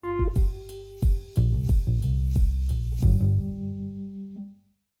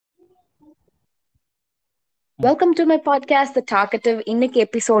Welcome to my podcast the talkative. இன்னைக்கு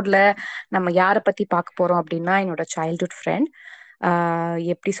எபிசோட்ல நம்ம யாரை பத்தி பார்க்க போறோம் அப்படின்னா, என்னோட சைல்ட்ஹுட் ஃப்ரெண்ட்.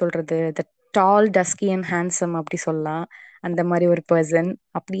 எப்படி சொல்றது, the tall dusky and handsome அப்படி சொல்லலாம். அந்த மாதிரி ஒரு பர்சன்.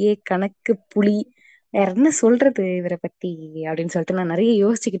 அப்படியே கணக்கு புலி. வேற என்ன சொல்றது இவரை பத்தி அப்படின்னு சொல்லிட்டு நான் நிறைய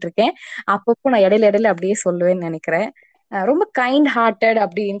யோசிச்சுக்கிட்டு இருக்கேன். அப்பப்போ நான் இடையில இடையில அப்படியே சொல்லுவேன்னு நினைக்கிறேன். ரொம்ப கைண்ட் ஹார்ட்டட்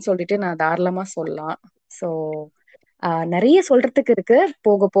அப்படின்னு சொல்லிட்டு நான் தாராளமா சொல்லலாம். ஸோ நிறைய சொல்றதுக்கு இருக்கு.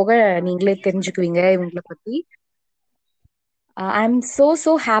 போக போக நீங்களே தெரிஞ்சுக்குவீங்க இவங்களை பத்தி. I'm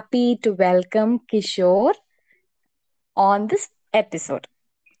so happy to welcome Kishore on this episode.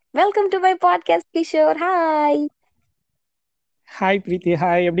 Welcome to my podcast, Kishore. Hi. Hi Preethi,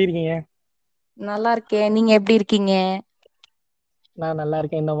 hi. எப்படி இருக்கீங்க? நல்லா இருக்கேன். நீங்க எப்படி இருக்கீங்க? நான் நல்லா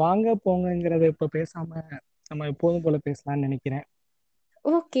இருக்கேன். இந்த வாங்க போங்கங்கிறத இப்ப பேசாம நம்ம எப்போதும் போல பேசலாம்னு நினைக்கிறேன்.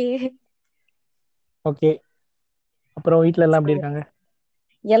 ஓகே. ஓகே. அப்புறம் வீட்ல எல்லாம் எப்படி So, இருக்காங்க?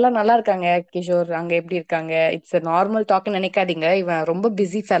 எல்லாம் நல்லா இருக்காங்க. கிஷோர் அங்க எப்படி இருக்காங்க? இட்ஸ் நார்மல் டாக்னு நினைக்காதீங்க. இவன் ரொம்ப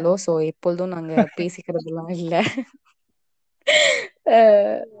பிஸி ஃபெலோ. ஸோ எப்பொழுதும் நாங்க பேசிக்கிறதுலாம் இல்ல.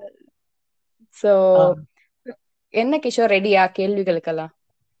 ஸோ ஆ, என்ன கிஷோர், ரெடியா கேள்விகளுக்கெல்லாம்?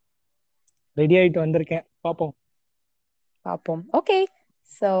 ரெடி ஆயிட்டு வந்திருக்கேன், பாப்போம். பார்ப்போம். ஓகே.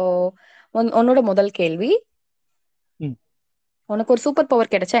 ஸோ உன்னோட முதல் கேள்வி. ம். உனக்கு ஒரு சூப்பர்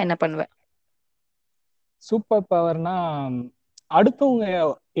பவர் கிடைச்சா என்ன பண்ணுவ? சூப்பர் பவர்னா அடுத்தவங்க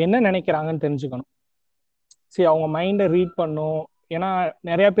என்ன நினைக்கிறாங்கன்னு தெரிஞ்சுக்கணும். சரி, அவங்க மைண்டை ரீட் பண்ணும். ஏன்னா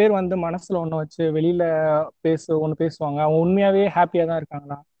நிறைய பேர் வந்து மனசுல ஒண்ணு வச்சு வெளியில ஒண்ணு பேசுவாங்க. அவங்க உண்மையாவே ஹாப்பியா தான்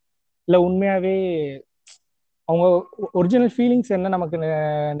இருக்காங்களா, இல்ல உண்மையாவே அவங்க ஒரிஜினல் ஃபீலிங்ஸ் என்ன நமக்கு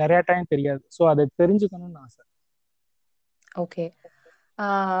நிறைய டைம் தெரியாது. ஸோ அதை தெரிஞ்சுக்கணும்னு ஆசை. ஓகே.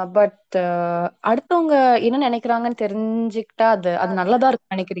 பட் அடுத்தவங்க என்ன நினைக்கிறாங்கன்னு தெரிஞ்சுக்கிட்டா அது அது நல்லதா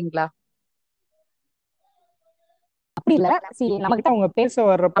இருக்கும்னு நினைக்கிறீங்களா? அப்படி இல்ல. நம்ம கிட்ட அவங்க பேச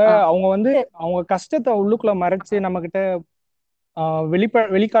வர்றப்ப ஆ, அவங்க வந்து அவங்க கஷ்டத்தை உள்ளுக்குள்ள மறைச்சு நம்ம கிட்ட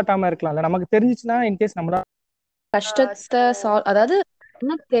வெளிக்காட்டாம இருக்கலாம்ல. நமக்கு தெரிஞ்சிச்சுன்னா இன்கேஸ் நம்மளா கஷ்டத்தை அதாவது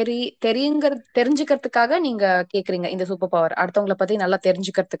என்ன தெரிஞ்சுக்கிறதுக்காக நீங்க கேக்குறீங்க இந்த சூப்பர் பவர், அடுத்தவங்கள பத்தி நல்லா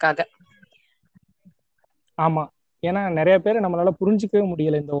தெரிஞ்சுக்கிறதுக்காக. ஆமா. ஏன்னா நிறைய பேர் நம்மளால புரிஞ்சுக்கவே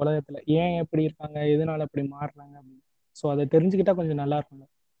முடியல இந்த உலகத்துல, ஏன் எப்படி இருக்காங்க, எதனால இப்படி மாறுறாங்க அப்படின்னு. ஸோ அதை தெரிஞ்சுக்கிட்டா கொஞ்சம் நல்லா இருக்கும்.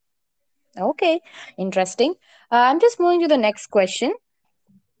 Okay, interesting. I'm just moving to the next question.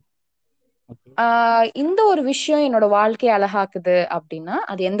 Okay. இந்த ஒரு விஷயம் என்னோட வாழ்க்கையை அழகாக்குது அப்படின்னா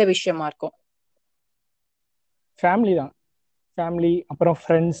அது எந்த விஷயமா இருக்கும்? ஃபேமிலி தான். ஃபேமிலி, அப்புறம்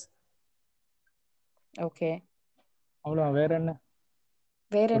ஃப்ரெண்ட்ஸ். ஓகே. அவ்வளோ, வேற என்ன.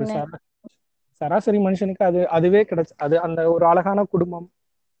 வேற ஒரு என்ன? சராசரி மனுஷனுக்கு அதுவே கிடைச்சு, அது அந்த ஒரு அழகான குடும்பம்,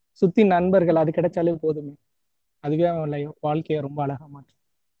 சுத்தி நண்பர்கள், அது கிடைச்சாலே போதுமே. அதுவே அவன் வாழ்க்கையை ரொம்ப அழகா மாற்றும்.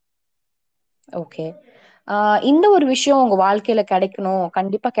 ஓகே. இந்த ஒரு விஷயம் உங்க வாழ்க்கையில கிடைக்கணும்,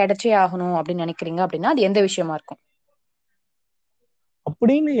 கண்டிப்பா கிடைச்சே ஆகணும் அப்படின்னு நினைக்கிறீங்க அப்படின்னா அது எந்த விஷயமா இருக்கும்?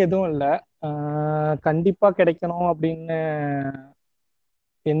 அப்படின்னு எதுவும் இல்லை. கண்டிப்பா கிடைக்கணும் அப்படின்னு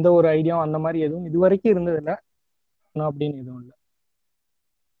எந்த ஒரு ஐடியாவும் அந்த மாதிரி எதுவும் இது வரைக்கும் இருந்ததில்லை. அப்படின்னு எதுவும் இல்லை.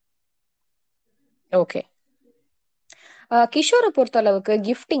 ஓகே. கிஷோரை பொறுத்த அளவுக்கு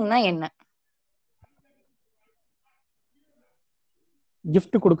கிஃப்டிங்னா என்ன?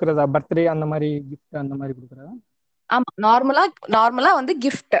 gift கொடுக்கறதா, பர்த்டே அந்த மாதிரி gift அந்த மாதிரி கொடுக்கறதா? ஆமா, நார்மலா நார்மலா வந்து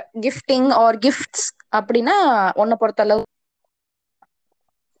கிஃப்டிங் ஆர் கிஃப்ட்ஸ் அப்படின்னா உன்னை பொறுத்த அளவு.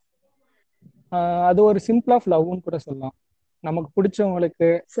 அது ஒரு சிம்பிள் ஆஃப் லவ்னு கூட சொல்லலாம். நமக்கு பிடிச்சவங்களுக்கு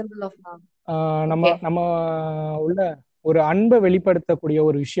சிம்பிள் ஆஃப் லவ். நம்ம ஓகே. நம்ம உள்ள ஒரு அன்பை வெளிப்படுத்தக்கூடிய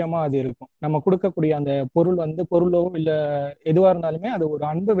ஒரு விஷயமா அது இருக்கும். நம்ம கொடுக்கக்கூடிய அந்த பொருள் வந்து பொருளோ இல்ல எதுவா இருந்தாலுமே அது ஒரு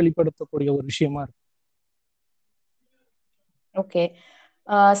அன்பை வெளிப்படுத்தக்கூடிய ஒரு விஷயமா இருக்கும். ஓகே.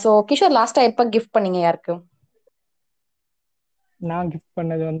 சோ கிஷோர் லாஸ்டா எப்ப கிஃப்ட் பண்ணீங்க யாருக்கு? நான் கிஃப்ட்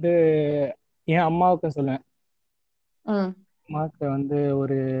பண்ணது வந்து என் அம்மாவுக்கு சொல்லுவேன். ம். அம்மாவுக்கு வந்து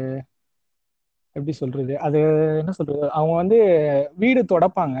ஒரு எப்படி சொல்றது, அது என்ன சொல்றது, அவங்க வந்து வீடு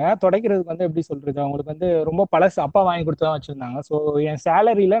துடைப்பாங்க. துடைக்கிறதுக்கு வந்து எப்படி சொல்றது, அவங்களுக்கு வந்து ரொம்ப பழசு, அப்பா வாங்கி கொடுத்து தான் வச்சிருந்தாங்க. ஸோ என்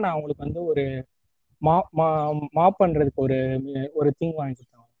சேலரியில நான் அவங்களுக்கு வந்து ஒரு மாப் பண்றதுக்கு ஒரு ஒரு திங் வாங்கி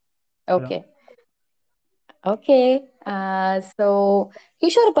கொடுத்தாங்க. ஓகே. ஓகே. சோ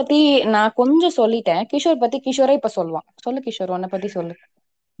கிஷோரை பத்தி நான் கொஞ்சம் சொல்லிட்டேன். கிஷோர் பத்தி கிஷோரே இப்ப சொல்லுவான். சொல்லு கிஷோர், உன்னை பத்தி சொல்லு.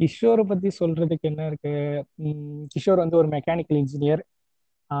 கிஷோரை பத்தி சொல்றதுக்கு என்ன இருக்கு. கிஷோர் வந்து ஒரு மெக்கானிக்கல் இன்ஜினியர்.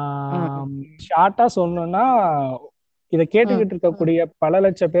 ம். ஷார்ட்டா சொல்லணும்னா, இதை ம். கேட்டுக்கிட்டு இருக்கக்கூடிய பல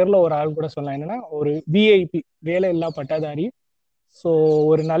லட்சம் பேர்ல ஒரு ஆள் கூட சொல்லலாம். என்னன்னா, ஒரு விஐபி, வேலை இல்லா பட்டதாரி. ஸோ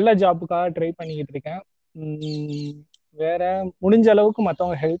ஒரு நல்ல ஜாப்புக்காக ட்ரை பண்ணிக்கிட்டு இருக்கேன். உம் வேற முடிஞ்ச அளவுக்கு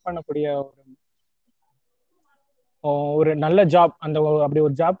மற்றவங்க ஹெல்ப் பண்ணக்கூடிய ஒரு நல்ல ஜாப், அப்படி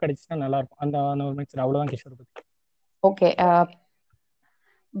ஒரு ஜாப் கிடைச்சுன்னா நல்லா இருக்கும். அந்த அந்த ஒரு மெச்சர். அவ்வளவுதான் கிஷோர் பத்தி. ஓகே.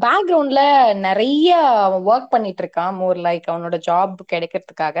 பேக்ரவுண்ட்ல நிறைய ஒர்க் பண்ணிட்டு இருக்கான், மோர் லைக் அவனோட ஜாப்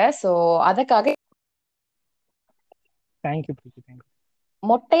கிடைக்கிறதுக்காக. ஸோ அதுக்காக தேங்க்யூ பிரீத்தி, தேங்க்யூ.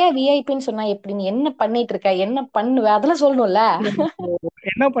 மொட்டையா விஐபின்னு சொன்னா எப்படி? நீ என்ன பண்ணிட்டு இருக்க, என்ன பண்ணுவ, அதெல்லாம் சொல்லணும்ல.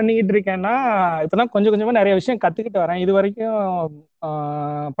 என்ன பண்ணிக்கிட்டு இருக்கேன்னா, இப்பதான் கொஞ்சம் கொஞ்சமா நிறைய விஷயம் கத்துக்கிட்டு வரேன். இது வரைக்கும்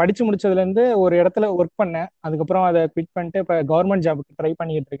படிச்சு முடிச்சதுல இருந்து ஒரு இடத்துல ஒர்க் பண்ணேன். அதுக்கப்புறம் அதை குவிட் பண்ணிட்டு இப்ப கவர்மெண்ட் ஜாபுக்கு ட்ரை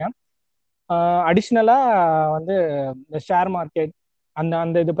பண்ணிக்கிட்டு இருக்கேன். அடிஷ்னலா வந்து இந்த ஷேர் மார்க்கெட், அந்த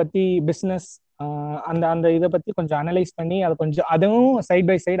அந்த இதை பத்தி பிஸ்னஸ், அந்த அந்த இதை பத்தி கொஞ்சம் அனலைஸ் பண்ணி அதை கொஞ்சம் அதுவும் சைட்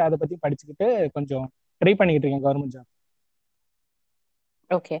பை சைடு அதை பத்தி படிச்சுக்கிட்டு கொஞ்சம் ட்ரை பண்ணிக்கிட்டு இருக்கேன் government job.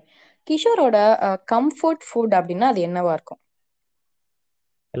 Okay, கிஷோரோட comfort food அப்படின்னா அது என்னவா இருக்கும்?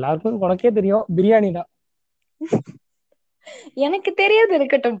 எல்லாருக்கும் உனக்கே தெரியும், பிரியாணி தான். எனக்கு தெரியாது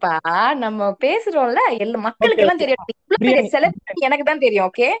இருக்கட்டும்பா, நம்ம பேசுறோம்ல, எல்லா ஓகே மக்களுக்கு எல்லாம் ஓகே, தெரியும். இவ்வளவு பெரிய பிரியாணி. செலிபிரிட்டி எனக்கு தான் தெரியும்.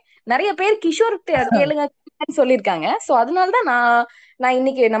 ஓகே, நிறைய பேர் கிஷோர் கேளுங்க சொல்லியிருக்காங்க. சோ அதனாலதான் நான் நான்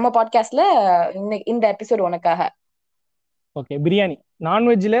இன்னைக்கு நம்ம பாட்காஸ்ட்ல இந்த எபிசோட் உனக்காக. ஓகே, பிரியாணி.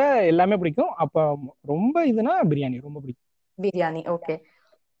 நான்வெஜ்ல எல்லாமே பிடிக்கும். அப்ப ரொம்ப இதுனா பிரியாணி ரொம்ப பிடிக்கும். பிரியாணி. ஓகே,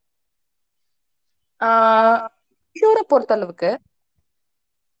 கிஷோரை பொறுத்தளவுக்கு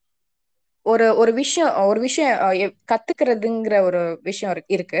ஒரு ஒரு விஷயம் கத்துக்கிறதுங்கிற ஒரு விஷயம்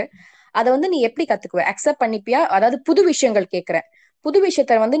இருக்கு. அதை வந்து நீ எப்படி கத்துக்குவ? அக்செப்ட் பண்ணிப்பியா? அதாவது புது விஷயங்கள் கேட்கிறேன், புது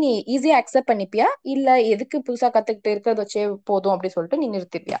விஷயத்த வந்து நீ ஈஸியா அக்செப்ட் பண்ணிப்பியா, இல்ல எதுக்கு புதுசா கத்துக்கிட்டு இருக்கிறத வச்சே போதும் அப்படி சொல்லிட்டு நீ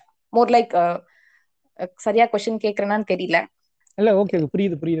நிறுத்திப்பியா? மோர் லைக் சரியா கொஸ்டின் கேக்குறேனான்னு தெரியல. இல்ல, ஓகே,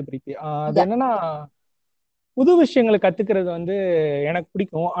 புரியுது புரியுது பிரீத்தி. அது என்னன்னா, புது விஷயங்களை கத்துக்கிறது வந்து எனக்கு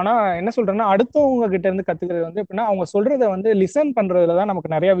பிடிக்கும். ஆனா என்ன சொல்றேன்னா, அடுத்தவங்க கிட்ட இருந்து கத்துக்கிறது வந்து எப்படின்னா, அவங்க சொல்றத வந்து லிசன் பண்றதுலதான்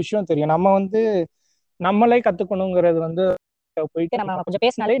நமக்கு நிறைய விஷயம் தெரியும். நம்ம வந்து நம்மளே கத்துக்கணுங்கிறது வந்து போயிட்டு நம்ம கொஞ்சம்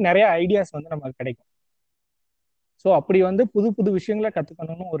பேசினாலே நிறைய ஐடியாஸ் வந்து நமக்கு கிடைக்கும். ஸோ அப்படி வந்து புது புது விஷயங்களை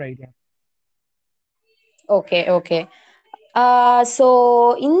கத்துக்கணும்னு ஒரு ஐடியா. Okay okay. சோ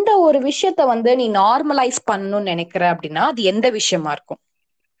இந்த ஒரு விஷயத்த வந்து நீ நார்மலைஸ் பண்ணணும்னு நினைக்கிற அப்படின்னா அது எந்த விஷயமா இருக்கும்?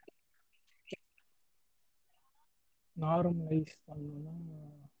 நார்மலைஸ் பண்ணணும்னா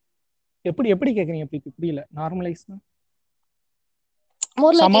எப்படி எப்படி கேக்குறீங்க பிரீத்தி? புரியல. நார்மலைஸ்னா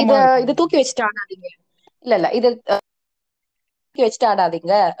மோர் லைக் சமமா இது இது இருக்கணும். தூக்கி வச்சுட்டு ஆடாதீங்க. இல்ல இல்ல, இது தூக்கி வச்சுட்டு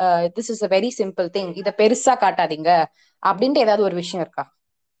ஆடாதீங்க. This is a very simple thing, இத பெருசா காட்டாதீங்க அப்படின்ட்டு ஏதாவது ஒரு விஷயம் இருக்கா?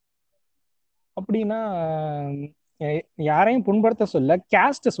 அப்படின்னா யாரையும் புண்படுத்த சொல்ல,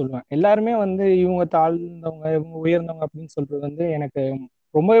 கேஸ்ட சொல்லுவேன். எல்லாருமே வந்து இவங்க தாழ்ந்தவங்க இவங்க உயர்ந்தவங்க அப்படின்னு சொல்றது வந்து எனக்கு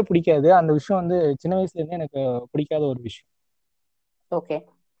ரொம்பவே பிடிக்காது. அந்த விஷயம் வந்து சின்ன வயசுல இருந்தே எனக்கு பிடிக்காத ஒரு விஷயம். ஓகே,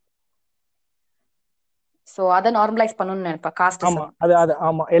 சோ அத நார்மலைஸ் பண்ணணும்னு நினைப்பா, ஆமா, காஸ்டிசம். அது அது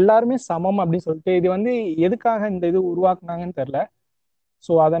ஆமா, எல்லாருமே சமம் அப்படின்னு சொல்லிட்டு இது வந்து எதுக்காக இந்த இது உருவாக்குனாங்கன்னு தெரியல.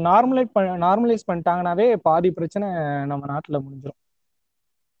 ஸோ அதை நார்மலைஸ் பண்ணிட்டாங்கன்னாவே பாதி பிரச்சனை நம்ம நாட்டுல முடிஞ்சிடும்.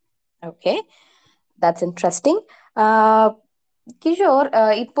 Okay, that's interesting. கிஷோர்,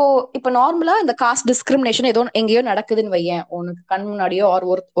 இப்போ இப்போ நார்மலா இந்த காஸ்ட் டிஸ்கிரிமினேஷன் ஏதோ எங்கேயோ நடக்குதுன்னு வையேன், உனக்கு கண் முன்னாடியோ ஆர்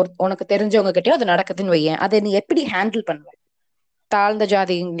உனக்கு தெரிஞ்சவங்க கிட்டயோ அது நடக்குதுன்னு வையேன், அதை நீ எப்படி ஹேண்டில் பண்ணுவ? தாழ்ந்த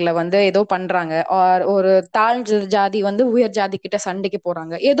ஜாதிங்களை வந்து ஏதோ பண்றாங்க, ஆர் ஒரு தாழ்ந்த ஜாதி வந்து உயர் ஜாதி கிட்ட சண்டைக்கு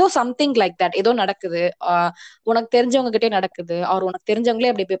போறாங்க, ஏதோ சம்திங் லைக் தட் ஏதோ நடக்குது, உனக்கு தெரிஞ்சவங்க கிட்டே நடக்குது, ஆர் உனக்கு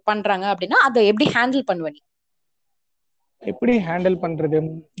தெரிஞ்சவங்களே அப்படி பண்றாங்க அப்படின்னா அதை எப்படி ஹேண்டில் பண்ணுவ நீ? எப்படி ஹேண்டில் பண்றது?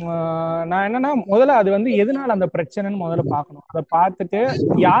 நான் என்னன்னா, முதல்ல அது வந்து எதனால அந்த பிரச்சனைன்னு முதல்ல பார்க்கணும். அதை பார்த்துட்டு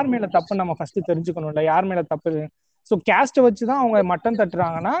யார் மேல தப்பு நம்ம ஃபர்ஸ்ட் தெரிஞ்சுக்கணும்ல, யார் மேல தப்பு. ஸோ கேஸ்ட்டை வச்சு தான் அவங்க மட்டம்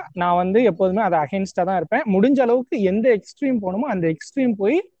தட்டுறாங்கன்னா, நான் வந்து எப்போதுமே அதை அகேன்ஸ்டா தான் இருப்பேன். முடிஞ்ச அளவுக்கு எந்த எக்ஸ்ட்ரீம் போகணுமோ அந்த எக்ஸ்ட்ரீம்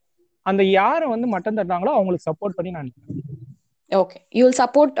போய் அந்த யாரை வந்து மட்டம் தட்டுறாங்களோ அவங்களுக்கு சப்போர்ட் பண்ணி நான் நிற்பேன். ஓகே, யூ வில்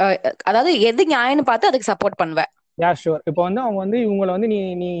சப்போர்ட், அதாவது எது நியாயம்னு பார்த்து அதுக்கு சப்போர்ட் பண்ணுவ. Yeah sure. இப்போ வந்து அவங்க வந்து இவங்களை வந்து நீ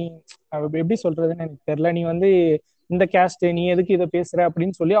நீ எப்படி சொல்றதுன்னு எனக்கு தெரியல. நீ வந்து இந்த கேஸ்ட் நீ எதுக்கு இதை பேசுற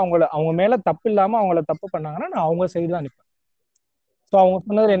அப்படின்னு சொல்லி அவங்க மேல தப்பு இல்லாம அவங்கள தப்பு பண்ணாங்கன்னா நான் அவங்க சைடு தான் நிற்பேன். ஸோ அவங்க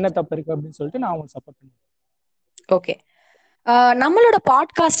சொன்னதுல என்ன தப்பு இருக்கு அப்படின்னு சொல்லிட்டு நான் அவங்களுக்கு சப்போர்ட் பண்ணுவேன். ஓகே, நம்மளோட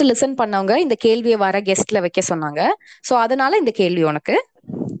பாட்காஸ்ட் லிசன் பண்ணவங்க இந்த கேள்வியை வர கெஸ்ட்ல வைக்க சொன்னாங்க. சோ அதனால இந்த கேள்வி உனக்கு.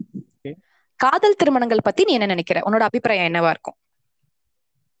 Okay. காதல் திருமணங்கள் பத்தி நீ என்ன நினைக்கிற? உன்னோட அபிப்பிராயம் என்னவா இருக்கும்?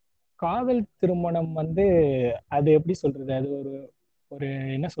 காதல் திருமணம் வந்து அது எப்படி சொல்றது, அது ஒரு ஒரு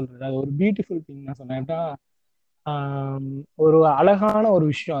என்ன சொல்றது, அது ஒரு பியூட்டிஃபுல் திங் நான் சொன்னேன். ஆம், ஒரு அழகான ஒரு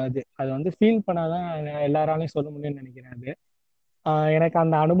விஷயம். அது அது வந்து ஃபீல் பண்ணாதான் எல்லாராலையும் சொல்ல முடியும்னு நினைக்கிறேன். அது எனக்கு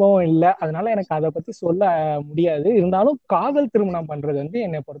அந்த அனுபவம் இல்லை, அதனால எனக்கு அதை பத்தி சொல்ல முடியாது. இருந்தாலும் காதல் திருமணம் பண்றது வந்து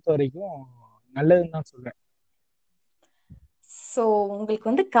என்னை பொறுத்த வரைக்கும் நல்லதுன்னு தான் சொல்றேன். சோ உங்களுக்கு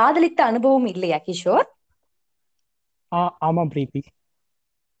வந்து காதலித்த அனுபவம் இல்லையா கிஷோர்? ஆமா பிரீத்தி.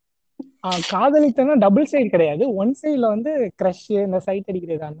 காதலித்தனா டபுள் சைடு கிடையாது, ஒன் சைடுல வந்து க்ரஷ், இந்த சைட்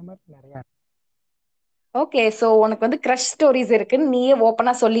அடிக்கிறது அந்த மாதிரி நிறைய இருக்கு. ஓகே, சோ உனக்கு வந்து கிரஷ் ஸ்டோரிஸ் இருக்குன்னு நீயே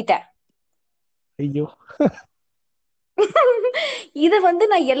ஓப்பனா சொல்லிட்ட. ஐயோ, இத வந்து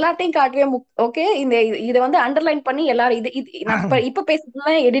நான் எல்லார்ட்டையும் காட்டுவேன். ஓகே, இத வந்து அண்டர்லைன் பண்ணி எல்லாரும் நான் இப்ப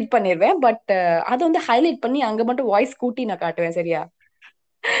பேசுறதெல்லாம் எடிட் பண்ணிருவேன். பட் அத வந்து ஹைலைட் பண்ணி அங்க மட்டும் வாய்ஸ் கூட்டி நான் காட்டுவேன். சரியா?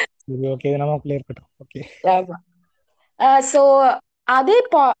 சரி, ஓகே, இது நமக்குள்ளே இருக்கட்டும். ஓகே. ஆமா. சோ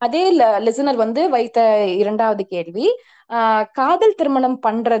அதே லிசனர் வந்து வைத்த இரண்டாவது கேள்வி, காதல் திருமணம்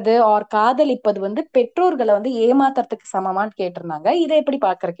பண்றது ஆர் காதலிப்பது வந்து பெற்றோர்களை வந்து ஏமாத்துறதுக்கு சமமான்னு கேட்டிருந்தாங்க. இதை எப்படி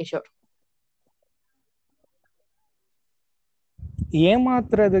பாக்குற கிஷோர்?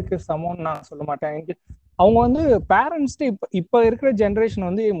 ஏமாத்துறதுக்கு சமம்னு நான் சொல்ல மாட்டேன். அவங்க வந்து பேரண்ட்ஸ்ட்டு இப்ப இப்ப இருக்கிற ஜென்ரேஷன்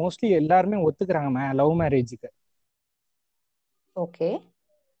வந்து மோஸ்ட்லி எல்லாருமே ஒத்துக்கிறாங்க லவ் மேரேஜுக்கு. ஓகே.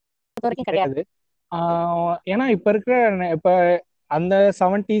 கிடையாது. ஏன்னா இப்ப அந்த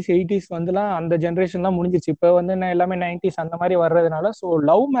 70s 80s வந்துலாம் அந்த ஜென்ரேஷன்லாம் முடிஞ்சிச்சு. இப்ப வந்து எல்லாமே 90s அந்த மாதிரி வர்றதுனால ஸோ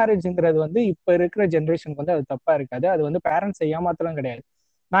லவ் மேரேஜ்ங்கிறது வந்து இப்ப இருக்கிற ஜென்ரேஷனுக்கு வந்து அது தப்பா இருக்காது. அது வந்து பேரண்ட்ஸ் ஏமாத்தலாம் கிடையாது.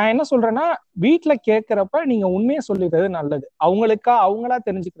 நான் என்ன சொல்றேன்னா, வீட்டுல கேட்கறப்ப நீங்க உண்மையை சொல்லிடுறது நல்லது. அவங்களா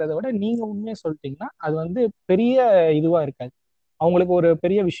தெரிஞ்சுக்கிறத விட நீங்க உண்மையை சொல்லிட்டீங்கன்னா அது வந்து பெரிய இதுவா இருக்காது. அவங்களுக்கு ஒரு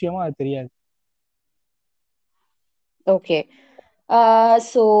பெரிய விஷயமா அது தெரியாது. ஓகே.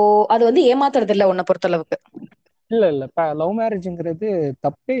 சோ அது வந்து ஏமாத்துறது இல்ல உன்னை பொறுத்தளவுக்கு? இல்ல இல்ல, லவ் மேரேஜ்ங்கிறது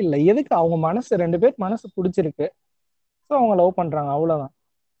தப்பே இல்லை. எதுக்கு அவங்க மனசு 2 பேர் மனசு பிடிச்சிருக்கு, ஸோ அவங்க லவ் பண்றாங்க, அவ்வளவுதான்.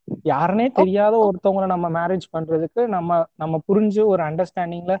 யாருனே தெரியாத ஒருத்தவங்களை நம்ம மேரேஜ் பண்றதுக்கு நம்ம நம்ம புரிஞ்சு ஒரு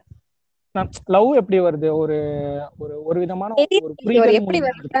அண்டர்ஸ்டாண்டிங்ல லவ் எப்படி வருது, ஒரு ஒரு ஒரு விதமான ஒரு புரிதல் எப்படி மூலியமா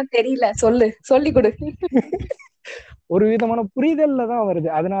வருது. வருதுன்னு தெரியல, சொல்லி கொடு. ஒரு விதமான புரிதல்ல தான்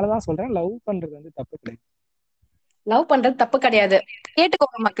வருது. அதனாலதான் சொல்றேன் லவ் பண்றது வந்து தப்பு கிடையாது. லவ் பண்றது தப்பு கிடையாது.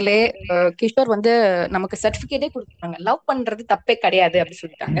 கேட்டுக்கோங்க மக்களே, கிஷோர் வந்து நமக்கு சர்டிபிகேட்டே கொடுத்தாங்க, லவ் பண்றது தப்பே கிடையாது அப்படி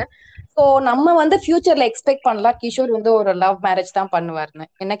சொல்லிட்டாங்க. சோ நம்ம வந்து ஃபியூச்சர்ல எக்ஸ்பெக்ட் பண்ணலாம் கிஷோர் வந்து ஒரு லவ் மேரேஜ் தான் பண்ணுவாருன்னு.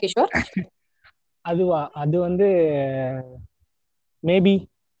 என்ன கிஷோர்? அதுவா? அது வந்து மேபி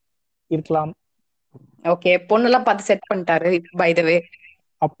இருக்கலாம். ஓகே, பொண்ணெல்லாம் பார்த்து செட் பண்ணிட்டாரு பை த வே?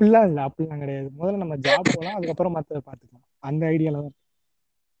 அப்படிலாம் இல்லை, அப்படிலாம் கிடையாது. முதல்ல நம்ம ஜாப் போலாம், அதுக்கப்புறம் மற்றதை பார்த்துக்கலாம். அந்த ஐடியால தான்.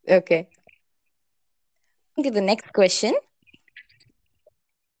 ஓகே, இது நெக்ஸ்ட் கொஸ்டின்.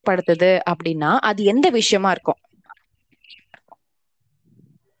 படுத்துது அப்படின்னா அது எந்த விஷயமா இருக்கும்?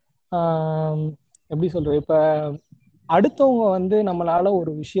 எப்படி சொல்றது, இப்ப அடுத்தவங்க வந்து நம்மளால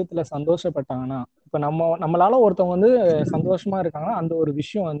ஒரு விஷயத்துல சந்தோஷப்பட்டாங்கன்னா, இப்ப நம்மளால ஒருத்தவங்க வந்து சந்தோஷமா இருக்காங்கன்னா அந்த ஒரு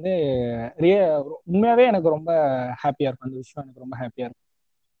விஷயம் வந்து ரிய உண்மையாவே எனக்கு ரொம்ப ஹாப்பியா இருக்கும். அந்த விஷயம் எனக்கு ரொம்ப ஹாப்பியா இருக்கும்.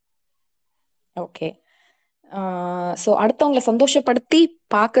 ஓகே. சோ அடுத்தவங்களை சந்தோஷப்படுத்தி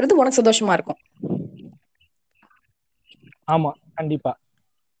பாக்குறது உனக்கு சந்தோஷமா இருக்கும்? ஆமா, கண்டிப்பா.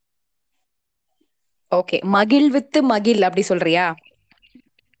 ஓகே, மகிழ்வித்து மகிழ் அப்படி சொல்றியா?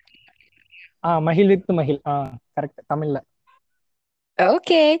 மகிழ்வித்து மகிழ். கரெக்ட், தமிழ்ல.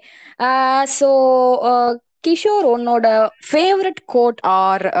 ஓகே. சோ கிஷோர், உன்னோட ஃபேவரட் கோட்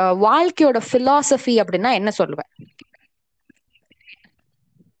ஆர் வாழ்க்கையோட பிலாசபி அப்படின்னா என்ன சொல்லுவ?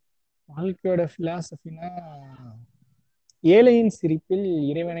 வாழ்க்கையோட பிலாசபினா ஏழையின் சிரிப்பில்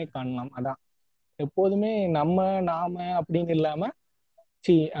இறைவனை காணலாம். அதான் எப்போதுமே நம்ம நாம அப்படின்னு இல்லாம,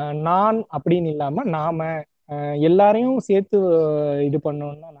 நான் அப்படின்னு இல்லாம நாம எல்லாரையும் சேர்த்து இது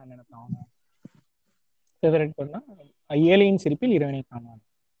பண்ணணும்னு தான் நான் நினைப்பேன். அவங்க ஃபேவரட் பண்ணா ஏழையின் சிரிப்பில் இறைவனை காணலாம்.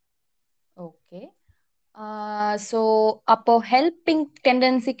 ஓகே. சோ அப்போ ஹெல்பிங்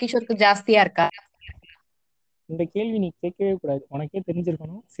டெண்டன்சி கிஷோருக்கு ஜாஸ்தியா இருக்கா? இந்த கேள்வி நீ கேட்கவே கூடாது, உனக்கே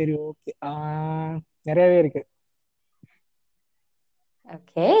தெரிஞ்சிருக்கணும். சரி, ஓகே. நிறையவே இருக்கு.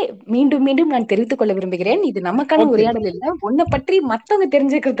 ஓகே, மீண்டும் மீண்டும் நான் தெரிவித்துக் கொள்ள விரும்புகிறேன், இது நமக்கான ஓகே உரையாடல் இல்ல, உன்னை பற்றி மத்தவங்க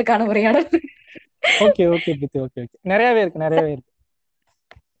தெரிஞ்சுக்கிறதுக்கான உரையாடல். Okay okay Preeti, okay okay, நிறையவே இருக்கு, நிறையவே இருக்கு.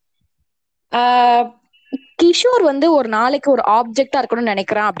 ஆஹ் கிஷோர் வந்து ஒரு நாளைக்கு ஒரு ஆப்ஜெக்டா இருக்கணும்னு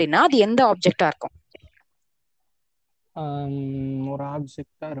நினைக்கிறான் அப்படின்னா அது எந்த ஆப்ஜெக்டா இருக்கும்? ஒரு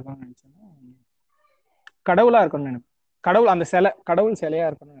ஆப்ஜெக்டா இருக்கும்னு நினைச்சேன்னா கடவுளா இருக்கணும்னு நினைப்பேன். கடவுள், அந்த சிலை, கடவுள் சிலையா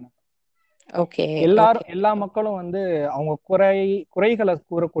இருக்கணும்னு நினைப்பேன். ஓகே. எல்லா மக்களும் வந்து அவங்க குறைகளை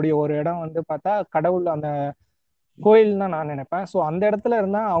கூறக்கூடிய ஒரு இடம் வந்து பார்த்தா கடவுள் அந்த கோயில் தான் நான் நினைப்பேன். ஸோ அந்த இடத்துல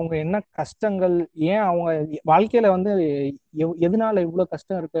இருந்தா அவங்க என்ன கஷ்டங்கள், ஏன் அவங்க வாழ்க்கையில வந்து எதனால இவ்வளவு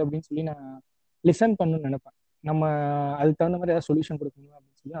கஷ்டம் இருக்கு அப்படின்னு சொல்லி நான் லிசன் பண்ணணும்னு நினைப்பேன். நம்ம அதுக்கு தகுந்த மாதிரி ஏதாவது சொல்யூஷன் கொடுக்கணும்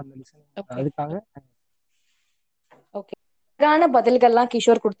அப்படின்னு சொல்லி அந்த லிசன், அதுக்காக. ஓகே, அழகான பதில்கள்லாம்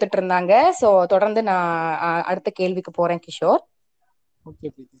கிஷோர் கொடுத்துட்டு இருந்தாங்க. சோ தொடர்ந்து நான் அடுத்த கேள்விக்கு போறேன் கிஷோர். ஓகே.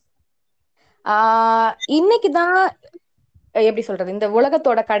 இன்னைக்குதான் எப்படி சொல்றது, இந்த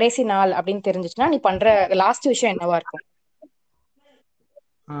உலகத்தோட கடைசி நாள் அப்படின்னு தெரிஞ்சுச்சுன்னா நீ பண்ற லாஸ்ட் விஷயம் என்னவா இருக்கும்?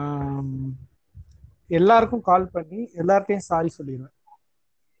 எல்லாருக்கும் கால் பண்ணி எல்லார்ட்டையும் சாரி சொல்லிடுவேன்.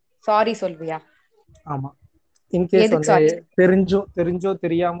 சாரி சொல்வியா? ஆமா. இன்கேஸ் எதுக்கு வந்து சாரி? தெரிஞ்சோ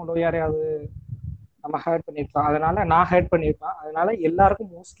தெரியாமலோ யாரையாவது நம்ம ஹர்ட் பண்ணிருக்கோம், அதனால நான் ஹர்ட் பண்ணிருப்பேன். அதனால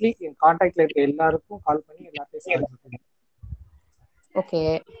எல்லாருக்கும், மோஸ்ட்லி என் கான்டாக்ட்ல இருக்க எல்லாருக்கும் கால் பண்ணி எல்லார்ட்டையும் சாரி சொல்லிடுவேன். ஓகே.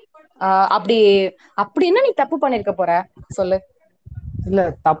 அப்படி அப்படி என்ன நீ தப்பு பண்ணிருக்க போற சொல்லு. இல்ல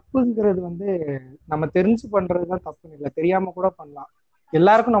தப்புங்கிறது வந்து நம்ம தெரிஞ்சு பண்றதுதான் தப்புன்னு இல்ல, தெரியாம கூட பண்ணலாம்.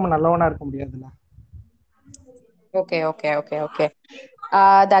 எல்லாருக்கும் நம்ம நல்லவனா இருக்க முடியாதுல்ல. Okay okay okay okay.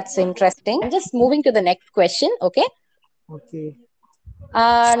 That's interesting. I'm just moving to the next question. Okay. Okay.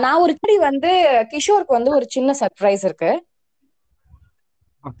 நான் ஒரு இப்படி வந்து கிஷோருக்கு வந்து ஒரு சின்ன சர்ப்ரைஸ் இருக்கு.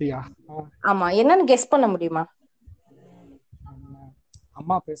 அப்படியா? ஆமா, என்னன்னு கெஸ் பண்ண முடியுமா?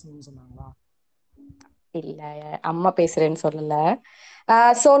 அம்மா பேசணும்னு சொன்னாங்களா? இல்ல, அம்மா பேசுறேன்னு சொல்லல.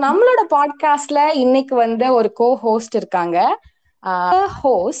 சோ நம்மளோட பாட்காஸ்ட்ல இன்னைக்கு வந்து ஒரு கோ ஹோஸ்ட் இருக்காங்க.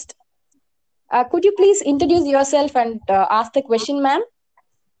 Host, could you please introduce yourself and ask the question, ma'am?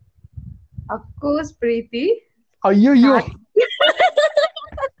 Of course, Preeti. ஐயோ,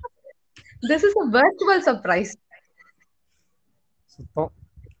 This is a virtual surprise. சுத்தம்.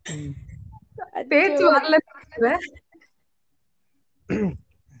 பேச்சு வரல.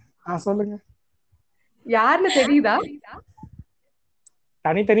 சொல்லுங்க. யாருன்னு தெரியுதா?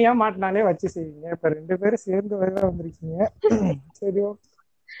 தனித்தனியா மாட்டினாலே வச்சு செய்வீங்க, இப்ப 2 பேரும் சேர்ந்து வேற வந்திருக்கீங்க. சரி,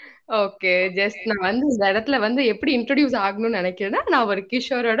 ஓகே. ஜஸ்ட் நான் வந்து இந்த இடத்துல வந்து எப்படி இன்ட்ரோடியூஸ் ஆகணும்னு நினைக்கிறேன்னா, நான் ஒரு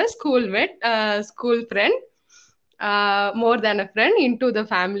கிஷோரோட school friend, more than a friend, into the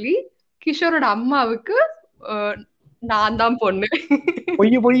family. கிஷோரோட அம்மாவுக்கு நான் தான் பொண்ணு.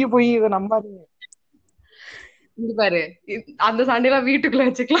 பொய் இதை நம்பாதீங்க. இங்க பாரு, அந்த சண்டையெல்லாம் வீட்டுக்குள்ள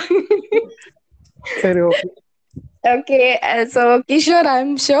வச்சுக்கலாம். சரி, okay. Okay, so Kishore,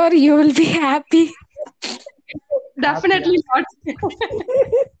 I'm sure you will be happy. Definitely not.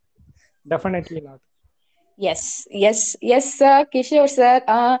 Definitely not. Yes, sir. Kishore sir.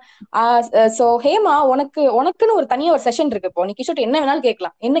 So Hema, உனக்குன்னு ஒரு தனியா ஒரு செஷன் இருக்கு. இப்போ நீ கிஷோர் என்ன வேணாலும்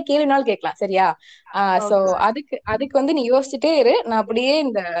கேட்கலாம், என்ன கேள்வி வேணாலும் கேட்கலாம், சரியா? சோ அதுக்கு வந்து நீ யோசிச்சுட்டே இரு. நான் அப்படியே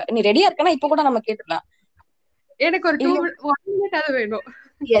நீ ரெடியா இருக்கனா இப்ப கூட நம்ம கேட்டுக்கலாம். எனக்கு ஒரு 1 minute அது வேணும்.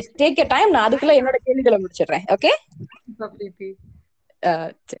 S, take your time. நான் அதுக்குள்ள என்னோட கேள்விகளை முடிச்சிடுறேன். ஓகே.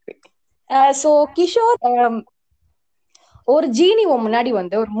 சரி. சோ கிஷோர், ஒரு ஜீனி உன் முன்னாடி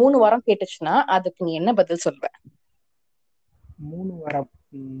வந்து ஒரு 3 வாரம் கேட்டுச்சுன்னா அதுக்கு நீ என்ன பதில் சொல்வ? 3 வாரம்.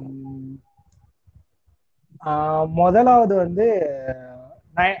 முதலாவது வந்து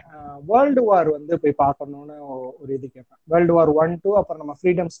வேர்ல்டு வார் வந்து போய் பார்க்கணும்னு ஒரு இது கேட்பேன். வேர்ல்டு வார் 1, 2, அப்புறம் நம்ம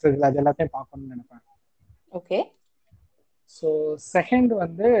ஃப்ரீடம் ஸ்ட்ரகிள், அது எல்லாத்தையும் பார்க்கணும்னு நினைப்பேன். ஓகே. ஸோ செகண்ட்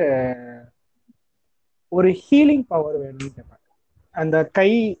வந்து ஒரு ஹீலிங் பவர் வேணும்னு கேட்பேன். அந்த கை,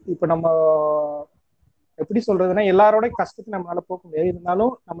 இப்போ நம்ம எப்படி சொல்றதுன்னா, எல்லாரோட கஷ்டத்தை நம்மளால போக்க முடியாது,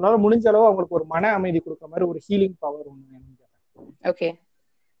 இருந்தாலும் நம்மளால முடிஞ்ச அளவு அவங்களுக்கு ஒரு மன அமைதி கொடுக்குற மாதிரி ஒரு ஹீலிங் பவர் ஒன்று வேணும்னு கேட்பேன். ஓகே.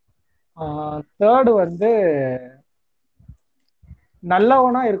 தேர்டு வந்து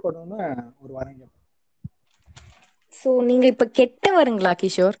நல்லவனா இருக்கணும்னு ஒரு வரம் கேட்பேன். சோ நீங்க இப்ப கெட்டவருங்களா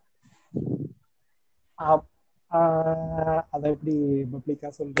கிஷோர்? அத எப்படி பப்ளிக்கா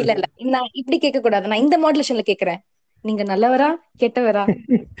சொல்றது? இல்ல நான் இப்படி கேட்க கூடாது, நான் இந்த மாடுலேஷன்ல கேக்குறேன். நீங்க நல்லவரா கெட்டவரா?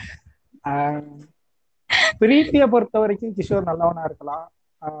 பிரீத்திய பொறுத்த வரைக்கும் கிஷோர் நல்லவனா இருக்கலாம்,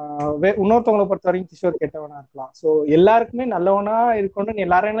 இன்னொருத்தவங்களை பொறுத்த வரைக்கும் கிஷோர் கெட்டவனா இருக்கலாம். சோ எல்லாருக்குமே நல்லவனா இருக்கணும்னு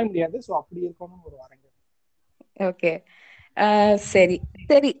எல்லாராலும் முடியாது. சோ அப்படி இருக்கணும்னு ஒரு வரம். ஓகே. சரி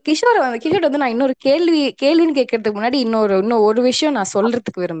கிஷோர் வந்து நான் இன்னொரு கேள்வின்னு கேட்கறதுக்கு முன்னாடி இன்னும் ஒரு விஷயம் நான்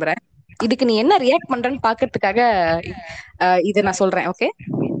சொல்றதுக்கு விரும்புறேன். இதுக்கு நீ என்ன ரியாக்ட் பண்றன்னு பாக்குறதுக்காக இதை நான் சொல்றேன். ஓகே.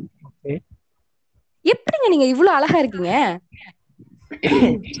 எப்படிங்க நீங்க இவ்வளவு அழகா இருக்கீங்க?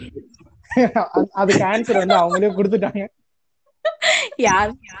 அதுக்கு ஆன்சர் வந்து அவங்களே கொடுத்துட்டாங்க.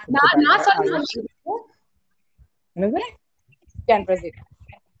 யார்?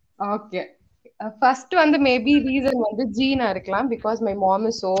 ஓகே. ஃபர்ஸ்ட் வந்து மேபி ரீசன் வந்து ஜீனா இருக்கலாம், because my mom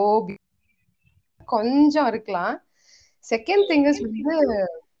is so, கொஞ்சம் இருக்கலாம். செகண்ட் திங் இஸ் வந்து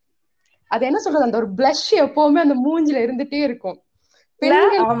அது என்ன சொல்றது, அந்த ஒரு பிளஷ் எப்பவுமே அந்த மூஞ்சில இருந்துட்டே இருக்கும்.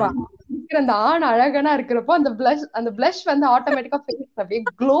 அந்த ஆண் அழகனா இருக்கிறப்போ அந்த பிளஷ் வந்து ஆட்டோமேட்டிக்கா ஃபேஸ் அப்படியே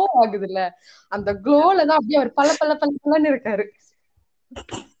க்ளோ ஆகுது இல்ல, அந்த க்ளோல தான் அப்படியே அவர் பல்லன்னு இருக்காரு.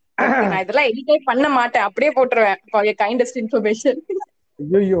 நான் இதெல்லாம் எடிட் பண்ண மாட்டேன், அப்படியே போட்டுருவேன். For your kindest information.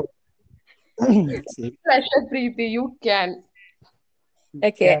 ஐயோ, pleasure Preethi, you can.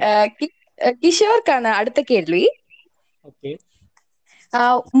 Okay. கிஷோர்க்கான அடுத்த கேள்வி. ஓகே.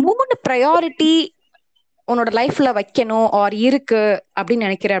 3 ப்ரையாரிட்டி உன்னோட லைஃப்ல வைக்கணும் ஆர் இருக்கு அப்படின்னு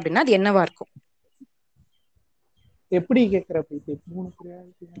நினைக்கிற அப்படின்னா அது என்னவா இருக்கும்? எப்படி கேக்குற பிரீத்தி? 3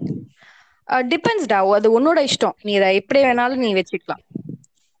 ப்ரையாரிட்டி டிபெண்ட்ஸ் டா, அது உன்னோட இஷ்டம், நீ இதை எப்படி வேணாலும் நீ வச்சுக்கலாம்.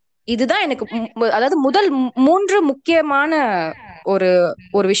 இதுதான் எனக்கு அதாவது முதல் 3 முக்கியமான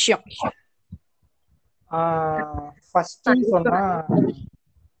ஒரு விஷயம். ஃபர்ஸ்ட் சொன்னா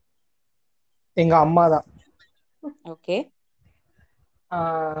எங்க அம்மா தான். ஓகே.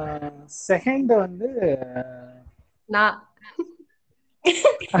 செகண்ட் வந்து நான்.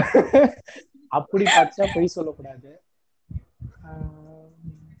 அப்படி பச்சா பொய் சொல்லக்கூடாது.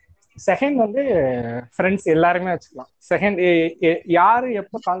 செகண்ட் வந்து ஃப்ரெண்ட்ஸ் எல்லாருமே வச்சுக்கலாம். செகண்ட் யாரு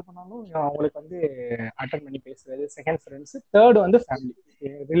எப்போ கால் பண்ணாலும் அவங்களுக்கு வந்து அட்டன் பண்ணி பேசுறது செகண்ட் ஃப்ரெண்ட்ஸ். தேர்ட் வந்து ஃபேமிலி,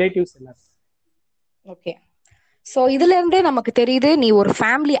 ரிலேட்டிவ்ஸ் எல்லாரும். ஓகே, சோ இதுல இருந்தே நமக்கு தெரியுது நீ ஒரு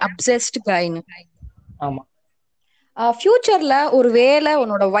ஃபேமிலி அப்சஸ்ட் கைன்னு. ஆமா. ஃபியூச்சர்ல ஒரு வேளை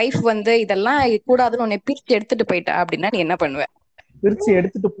உன்னோட ஒய்ஃப் வந்து இதெல்லாம் கூடாதுன்னு உன்னை பிரிச்சு எடுத்துட்டு போயிட்டா அப்படின்னா நீ என்ன பண்ணுவ? பிரிச்சு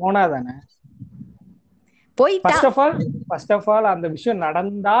எடுத்துட்டு போனா தானே. போயிட்டா ஃபர்ஸ்ட் ஆஃப் ஆல் அந்த விஷயம்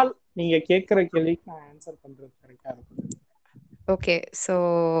நடந்தால் நீங்க கேட்கிற கேள்விக்கு நான் ஆன்சர் பண்றது கரெக்டா இருக்கும். ஓகே, சோ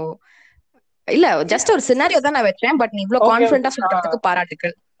இல்ல ஜஸ்ட் ஒரு சினாரியோ தான் நான் வச்சேன், பட் நீ இவ்ளோ கான்ஃபிடென்ட்டா சொல்றதுக்கு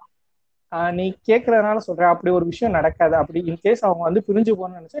பாராட்டுக்கள். நீ கேட்கறதுனால சொல்றேன். அப்படி ஒரு விஷயம் நடக்காது. அப்படி இன்கேஸ் அவங்க வந்து பிரிஞ்சு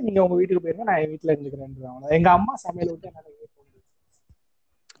போகணும்னு நினைச்சா நீங்க உங்க வீட்டுக்கு போயிருங்க, நான் என் வீட்டுல இருந்துக்கிறேன். எங்க அம்மா சமையல் விட்டு என்னால.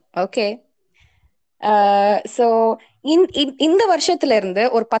 ஓகே, சோ இந்த வருஷத்துல இருந்து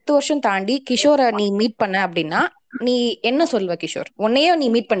ஒரு 10 வருஷம் தாண்டி கிஷோரை நீ மீட் பண்ண அப்படின்னா நீ என்ன சொல்லுவ? கிஷோர் உன்னையே நீ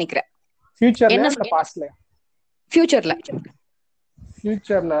மீட் பண்ணிக்கிற ஃபியூச்சர்ல என்ன இல்ல பாஸ்ட்ல? ஃபியூச்சர்ல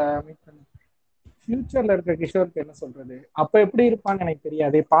மீட் பண்ண. ஃபியூச்சர்ல இருக்க கிஷோருக்கு என்ன சொல்றது? அப்ப எப்படி இருப்பான்னு எனக்கு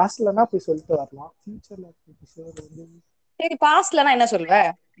தெரியாது. பாஸ்ட்லனா போய் சொல்லிட்டு வரலாம். ஃபியூச்சர்ல இருக்க கிஷோர் வந்து சரி, பாஸ்ட்லனா என்ன சொல்லுவ?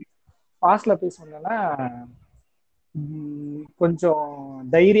 பாஸ்ட்ல போய் சொன்னா கொஞ்சம்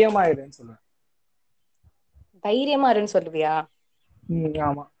தைரியமா இருன்னு சொல்லுவேன். தைரியமா இருன்னு சொல்லுவியா?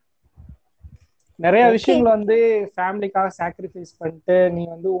 ஆமா. நிறைய விஷயங்கள் வந்து ஃபேமிலிக்காக சாக்ரிஃபைஸ் பண்ணிட்டு நீ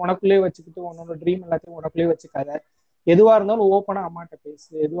வந்து உனக்குள்ளேயே வச்சுக்கிட்டு உன்னோட ட்ரீம் எல்லாத்தையும் உனக்குள்ளேயே வச்சுக்காத. எதுவா இருந்தாலும் ஓப்பனா அம்மாட்ட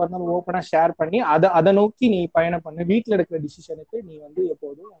பேசு. எதுவா இருந்தாலும் ஓப்பனா ஷேர் பண்ணி அதை நோக்கி நீ பயணம் பண்ணு. வீட்டுல எடுக்கிற டிசிஷனுக்கு நீ வந்து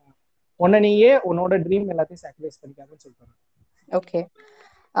எப்போதும் உன்னை நீயே உன்னோட ட்ரீம் எல்லாத்தையும் சாக்ரிஃபைஸ் பண்ணிக்காதுன்னு சொல்றேன். ஓகே,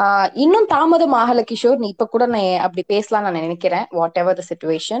 இன்னும் தாமதம் ஆகல கிஷோர், நீ இப்ப கூட நான் அப்படி பேசலாம் நான் நினைக்கிறேன். What ever the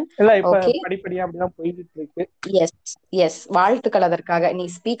situation. இல்ல இப்ப ஓகே, படிப்படியா அப்படிதான் போய்கிட்டு இருக்கு. எஸ் எஸ், வாழ்த்துக்கள். அதற்காக நீ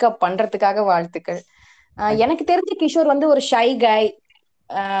ஸ்பீக் அப் பண்றதுக்காக வாழ்த்துக்கள். எனக்கு தெரிஞ்ச கிஷோர் வந்து ஒரு ஷை கை.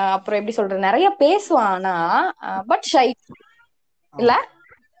 அப்புறம் எப்படி சொல்றது, நிறைய பேசுவான் ஆனா பட் ஷை இல்ல.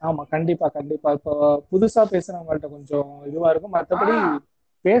 ஆமா, கண்டிப்பா கண்டிப்பா. இப்போ புதுசா பேசுறவங்கள்ட்ட கொஞ்சம் இதுவா இருக்கும். மற்றபடி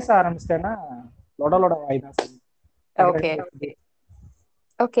பேச ஆரம்பிச்சிட்டேன்னா லொடலோட வாய் தான் சரி. ஓகே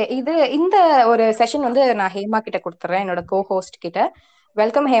ஓகே, இந்த ஒரு செஷன் வந்து நான் ஹேமா கிட்ட கொடுத்துறேன், என்னோட கோ ஹோஸ்ட் கிட்ட.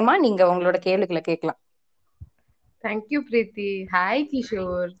 வெல்கம் ஹேமா, நீங்க உங்களோட கேள்விகளை கேட்கலாம். Thank you Preethi. Hi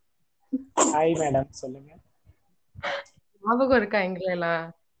Kishore. Hi madam, சொல்லுங்க. ஞாபகம் இருக்கா எங்களெல்லாம்?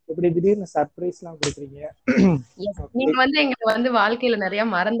 எப்படி திடீர்னு சர்ப்ரைஸ் எல்லாம் கொடுக்குறீங்க? நீங்க வந்து எங்களை வந்து வாழ்க்கையில நிறைய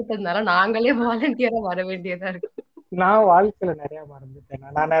மறந்துட்டதுனால நாங்களே வாலண்டியரா வர வேண்டியதா இருக்கு. நான் வாழ்க்கையில நிறைய மறந்துட்டேன்.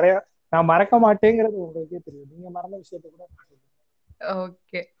 நான் மறக்க மாட்டேங்கிறது உங்களுக்கே தெரியும். நீங்க மறந்த விஷயத்த கூட.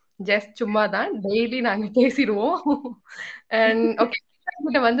 ஓகே, ஜஸ்ட் சும்மா தான், டெய்லி நாங்க பேசிடுவோம். ஓகே,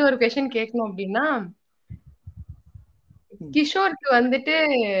 கிட்ட வந்து ஒரு கொஸ்டின் கேட்கணும் அப்படின்னா, கிஷோருக்கு வந்துட்டு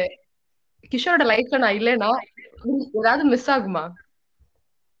கிஷோரோட லைஃப்ல நான் இல்லைன்னா ஏதாவது மிஸ் ஆகுமா?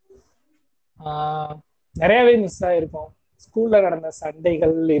 நிறையவே மிஸ் ஆயிருக்கும். ஸ்கூல்ல நடந்த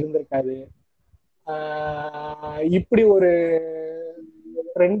சண்டைகள் இருந்திருக்காது. இப்படி ஒரு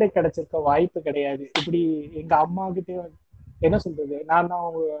ஃப்ரெண்டு கிடைச்சிருக்க வாய்ப்பு கிடையாது. இப்படி எங்க அம்மா கிட்டே என்ன சொல்றது, நான் தான்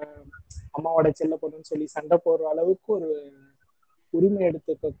அவங்க அம்மாவோட செல்ல பொண்ணுன்னு சொல்லி சண்டை போடுற அளவுக்கு ஒரு உரிமை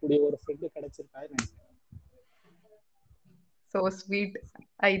எடுத்துக்கக்கூடிய ஒரு ஃப்ரெண்டு கிடைச்சிருக்காது நினைக்கிறேன். So sweet.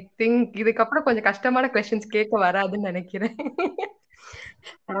 ஐ திங்க் இதுக்கப்புறம் கொஞ்சம் கஷ்டமான கொஸ்டின்ஸ் கேட்க வராதுன்னு நினைக்கிறேன்.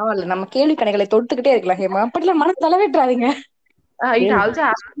 பரவாயில்ல, நம்ம கேள்வி கணைகளை தொட்டுக்கிட்டே இருக்கலாம் ஹேமா, அப்படிலாம் மனசு தளவிட்டுறாதீங்க. இது ஆல்சோ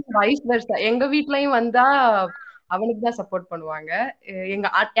வைஸ் வெர்சா. எங்க வீட்லயும் வந்தா அவனுக்கு தான் சப்போர்ட் பண்ணுவாங்க. எங்க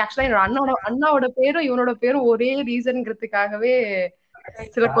ஆக்சுவலா என்னோட அண்ணாவோட பேரும் இவனோட பேரும் ஒரே ரீசன்ங்கிறதுக்காகவே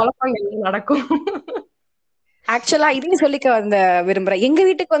சில குழப்பங்கள் நடக்கும். ஆக்சுவலா இதையும் சொல்லிக்க வந்த விரும்புறேன், எங்க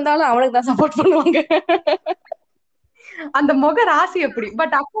வீட்டுக்கு வந்தாலும் அவனுக்கு தான் சப்போர்ட் பண்ணுவாங்க. அந்த முக ராசி எப்படி,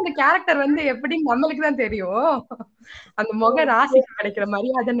 பட் அப்ப அந்த கேரக்டர் வந்து எப்படி நம்மளுக்கு தான் தெரியும். அந்த முக ராசிக்கு கிடைக்கிற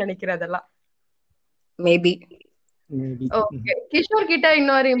மரியாதைன்னு நினைக்கிறதெல்லாம் மேபி. ஓகே, கிஷோர் கிட்ட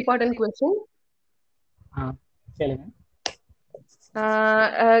இன்னொரு இம்பார்ட்டன்ட் கொஸ்டின்.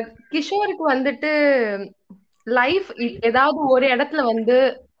 கிஷோருக்கு வந்துட்டு லைஃப் ஏதாவது ஒரு இடத்துல வந்து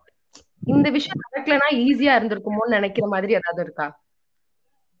இந்த விஷயம் நடக்கலன்னா ஈஸியா இருந்திருக்குமோன்னு நினைக்கிற மாதிரி ஏதாவது இருக்கா?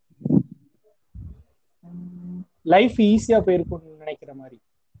 லைஃப் ஈஸியா போயிருக்கும்னு நினைக்கிற மாதிரி.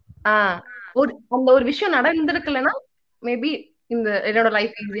 அந்த ஒரு விஷயம் நடந்திருக்கலன்னா மேபி இந்த என்னோட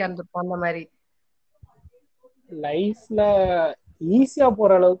லைஃப் ஈஸியா இருந்திருக்கும் அந்த மாதிரி. லைஃப்ல ஈஸியா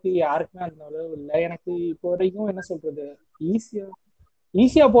போற அளவுக்கு யாருக்குமே அந்த அளவு இல்லை. எனக்கு இப்போ வரைக்கும் என்ன சொல்றது,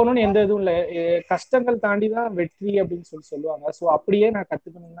 ஈஸியா போகணும்னு எந்த இதுவும் இல்லை. கஷ்டங்கள் தாண்டிதான் வெற்றி அப்படின்னு சொல்லுவாங்க. ஸோ அப்படியே நான்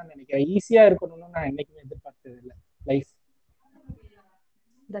கத்துக்கணும்னு தான் நினைக்கிறேன். ஈஸியா இருக்கணும்னு நான் என்னைக்குமே எதிர்பார்த்தது இல்லை life.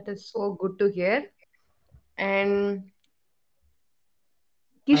 That is so good to hear. And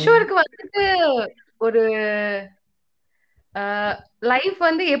கிஷோருக்கு வந்துட்டு ஒரு லைஃப்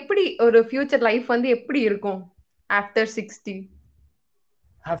வந்து எப்படி, ஒரு ஃபியூச்சர் லைஃப் வந்து எப்படி இருக்கும் ஆஃப்டர் 60?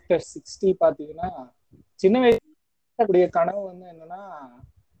 ஆஃப்டர் 60 பாத்தீங்கன்னா, சின்ன வயசுடைய கனவு வந்து என்னன்னா,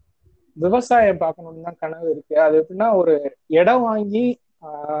 விவசாயம் பார்க்கணும்னு தான் கனவு இருக்கு. அது எப்படின்னா, ஒரு இடம் வாங்கி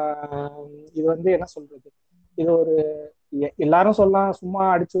இது வந்து என்ன சொல்றது, இது ஒரு எல்லாரும் சொல்லலாம், சும்மா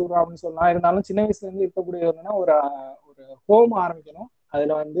அடிச்சு விடுறோம் அப்படின்னு சொல்லலாம். இருந்தாலும் சின்ன வயசுல இருந்து இருக்கக்கூடிய என்னன்னா, ஒரு ஒரு ஹோம் ஆரம்பிக்கணும்.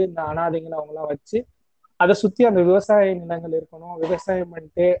 அதுல வந்து இந்த அனாதைகள் அவங்கலாம் வச்சு அதை சுத்தி அந்த விவசாய நிலங்கள் இருக்கணும். விவசாயம்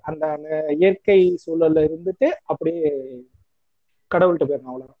பண்ணிட்டு அந்த இயற்கை சூழல்ல இருந்துட்டு அப்படியே கடவுள்கிட்ட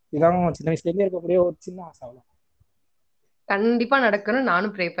போயிடணும். அவ்வளவுதான். இதான் சின்ன வயசுல இருந்தே இருக்கக்கூடிய ஒரு சின்ன ஆசை. அவ்வளவு. கண்டிப்பா நடக்கணும்,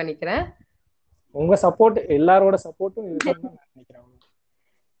 நானும் ப்ரே பண்ணிக்கிறேன். உங்க சப்போர்ட், எல்லாரோட சப்போர்ட்டும் இருக்குன்னு தான் நான் நினைக்கிறேன்.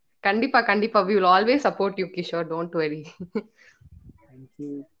 கண்டிப்பா கண்டிப்பா, we will always support you Kishore, don't worry. Thank you.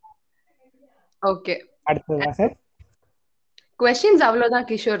 Okay, அடுத்ததுதான் sir. Questions அவ்வளவுதான்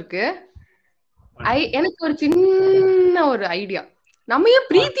கிஷோருக்கு. எனக்கு ஒரு சின்ன ஒரு ஐடியா, நம்ம ஏன்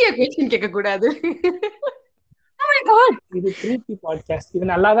பிரீத்திய கொஸ்டின் கேட்க கூடாது? இது பிரீத்தி பாட்காஸ்ட், இது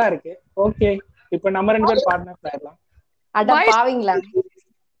நல்லாதான் இருக்கு. ஓகே, இப்ப நம்ம 2 பேரும் பார்ட்னர்ஸ் ஆயிடலாம். அட பாவீங்களா,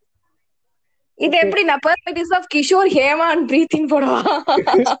 இது எப்படி நான் perspectives of Kishore, Hema and பிரீத்தின் போடுவா?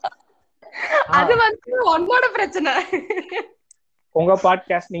 அது வந்து உன்னோட பிரச்சனை. உங்க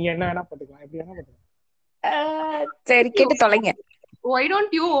பாட்காஸ்ட், நீங்க என்ன வேணா போட்டுக்கலாம், எப்படி வேணா போட்டுக்கலாம். சரி, கேட்டு தொலைங்க. Why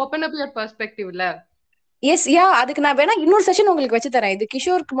don't you open up your perspective? S, யா, அதுக்கு நான் வேணா இன்னொரு செஷன் உங்களுக்கு வச்சு தரேன். இது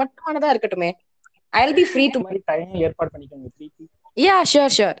கிஷோருக்கு மட்டுமானதா இருக்கட்டுமே. I'll be free to time ஏற்பாடு பண்ணிக்கோங்க பிரீத்தி. Yeah,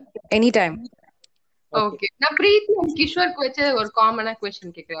 sure, anytime. ஓகே, நான் பிரீத்தி and கிஷோருக்கு வச்ச ஒரு காமனா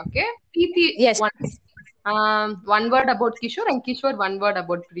क्वेश्चन கேக்குறேன். Okay Preethi, Yes. one word about Kishore and Kishore one word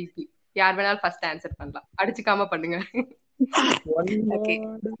about பிரீத்தி. யார் வேணாலும் ஃபர்ஸ்ட் ஆன்சர் பண்ணலாம், அடிச்சுக்காம பண்ணுங்க.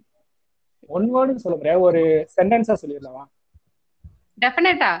 ஒன் வேர்டுன்னு சொல்ல முடியாது, ஒரு சென்டென்ஸா சொல்லிடலாமா?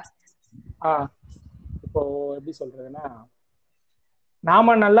 டெஃபினட்டா. இப்போ எப்படி சொல்றதுன்னா,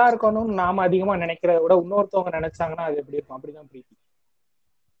 நாம நல்லா இருக்கணும்னு நாம அதிகமா நினைக்கிறத விட இன்னொருத்தவங்க நினைச்சாங்கன்னா அது எப்படி இருக்கும், அப்படிதான் பிரீத்தி.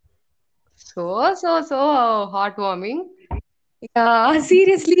 So heart warming.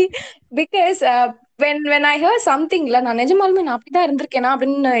 Seriously, because when I hear something la, நான் நிஜமாலுமே நான் அப்படிதான் இருந்திருக்கேனா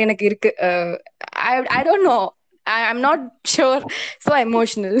அப்படின்னு எனக்கு இருக்கு. I don't know, I'm not sure, so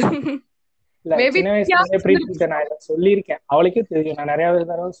emotional. சின்ன வயசுல பிரீத்தி நான் இதை சொல்லியிருக்கேன், அவளுக்கே தெரியும், நான் நிறைய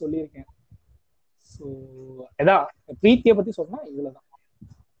தடவை சொல்லியிருக்கேன். ஸோ அதான் பிரீத்தியை பத்தி சொன்னா இவ்வளவுதான்.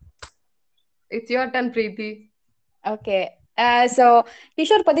 It's your turn Preethi. Okay, so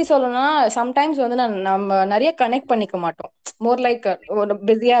Kishore பத்தி சொல்லணும்னா, சம்டைம்ஸ் வந்து நம்ம நிறைய கனெக்ட் பண்ணிக்க மாட்டோம். மோர் லைக் ஒரு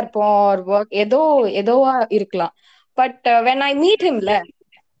பிஸியா இருப்போம், ஒரு ஒர்க் ஏதோவா இருக்கலாம். பட் வென் ஐ மீட் ஹிம்ல,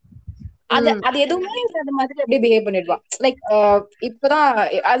 அது எதுவுமே இல்லாத மாதிரி அப்படியே பிஹேவ் பண்ணிடுவான். லைக் இப்பதான்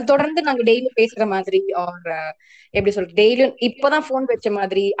அது தொடர்ந்து நாங்க டெய்லி பேசுற மாதிரி, ஆர் எப்படி சொல்றது, டெய்லியும் இப்பதான் போன் வச்ச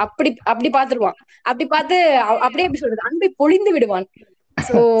மாதிரி அப்படி பாத்துருவான். அப்படி பார்த்து அப்படியே எப்படி சொல்றது, அன்பை பொழிந்து விடுவான்.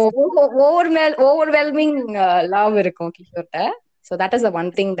 சோ overwhelming love இருக்கும் கிஷோர்ட்ட. So that is the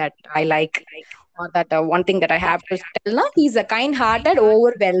one thing that I like, or that one thing that I have to tell now, he's a kind hearted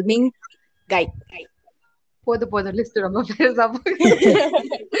overwhelming guy. போது லிஸ்ட் ரொம்ப பெருசா போகுது.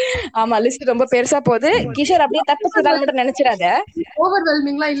 ஆமா, லிஸ்ட் ரொம்ப பெருசா போகுது. கிஷோர் அப்படியே தப்பிச்சதால மட்டும் நினைச்சிடாத.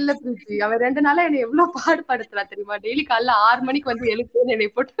 ஓவர்வெல்மிங்லாம் இல்ல பிரீத்தி, அவன் 2 நாளா என்னை எவ்வளவு பாடுபடுத்துறா தெரியுமா? டெய்லி காலைல 6 மணிக்கு வந்து எழுப்பு என்னை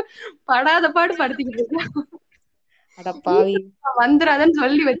போட்டு படாத பாடு படுத்திக்கிட்டு இருக்கேன். அட பாவி, வந்துராதன்னு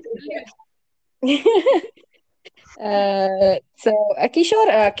சொல்லி வச்சிருக்கேன். சோ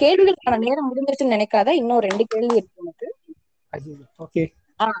கிஷோர், கேள்விகளுக்கான நேரம் முடிஞ்சிருச்சுன்னு நினைக்காத, இன்னும் 2 கேள்வி இருக்கு எனக்கு. ஓகே,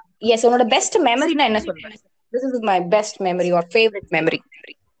 எஸ், உன்னோட பெஸ்ட் மெமரினா என்ன சொல்ற? This is my best memory or favorite memory.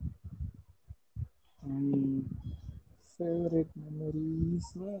 Favourite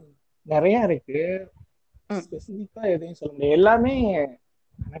memories நிறைய இருக்கு. ஸ்பெசிஃபிக்கா எதையும் சொல்ல முடியாது, எல்லாமே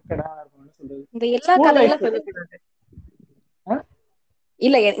கனெக்டடா இருக்கும்னு சொல்றது. இந்த எல்லா கதையெல்லாம் சொல்லக்கூடாது.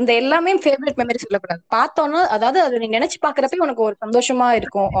 இல்ல, இந்த எல்லாமே ஃபேவரட் மெமரி சொல்லக்கூடாது. பார்த்தோன்னா, அதாவது அதை நீ நினைச்சு பாக்குறப்ப உனக்கு ஒரு சந்தோஷமா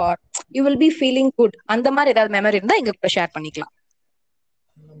இருக்கும், or you will be feeling good. அந்த மாதிரி ஏதாவது மெமரி இருந்தா எங்க கூட ஷேர் பண்ணிக்கலாம்.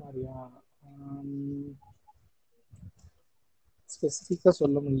 அந்த மாதிரியா? ஸ்பெசிஃபிக்கா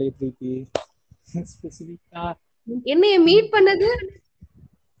சொல்ல முடியல பிரீத்தி. ஸ்பெசிஃபிக்கா என்னைய மீட் பண்ணது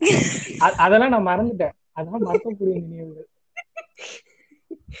அதெல்லாம் நான் மறந்துட்டேன், அதெல்லாம் மறக்கக்கூடிய நினைவுகள்.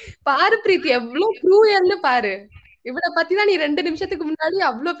 பாரு பிரீத்தி, எவ்வளவு க்ரூயல்னு பாரு. இவனை பத்திதான் நீ 2 நிமிஷத்துக்கு முன்னாடி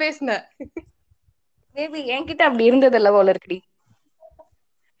அவ்வளவு பேசின. மேபி என்கிட்ட அப்படி இருந்தது இல்ல போல இருக்குடி.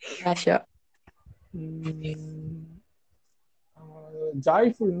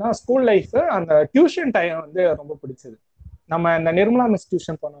 ஜாய்ஃபுல்னா ஸ்கூல் லைஃப், அந்த டியூஷன் டைம் வந்து ரொம்ப பிடிச்சது. நம்ம இந்த நிர்மலா மிஸ்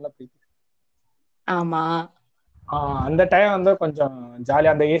டியூஷன் போனால பிரீத்தி. ஆமா, அந்த டைம் வந்து கொஞ்சம்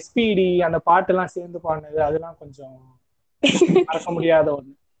ஜாலியா, அந்த எஸ்பிடி அந்த பாட்டு எல்லாம் சேர்ந்து பாடினது, அதெல்லாம் கொஞ்சம் மறக்க முடியாத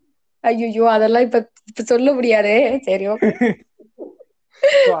ஒண்ணு. ஐயோ, அதெல்லாம் இப்ப சொல்ல முடியாதே. சரி, ஓகே.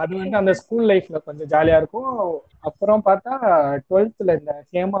 ஸோ அது வந்து அந்த ஸ்கூல் லைஃப்ல கொஞ்சம் ஜாலியா இருக்கும். அப்புறம் பார்த்தா 12th இந்த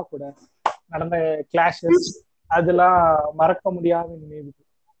ஹேமா கூட நடந்த கிளாஷஸ் அதெல்லாம் மறக்க முடியாத நினைவு.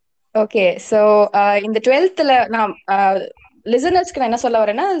 ஓகே, சோ இந்த 12th நான் லிசனர்ஸ்க்கு நான் என்ன சொல்ல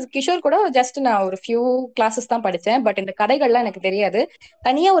வரேன்னா, கிஷோர் கூட ஜஸ்ட் நான் ஒரு ஃபியூ கிளாஸஸ் தான் படிச்சேன். பட் இந்த கதைகள்லாம் எனக்கு தெரியாது.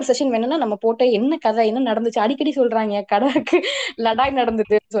 தனியா ஒரு செஷன் வேணும்னா நம்ம போட்டு என்ன கதை என்ன நடந்துச்சு அடிக்கடி சொல்றாங்க, கதைக்கு லடாய்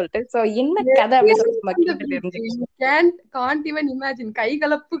நடந்ததுன்னு சொல்லிட்டு. சோ என்ன கதை அப்படி சொல்லி நம்ம கேட்டு தெரிஞ்சுக்கலாம். காண்ட் ஈவன் இமேஜின்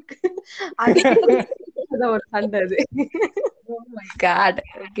கைகலப்புக்கு அதே ஒரு சண்டை அது. Oh my God.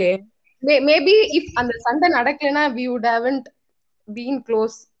 Okay. Maybe if அந்த சண்டை நடக்கலனா we would haven't been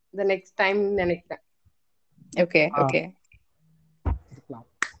close the next time நினைக்கிறேன். Okay, okay.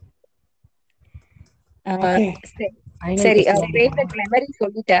 சரி, ஃபேவரட் மெமரி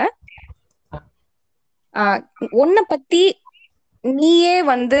சொல்லிட்டேன். உன்னை பத்தி நீயே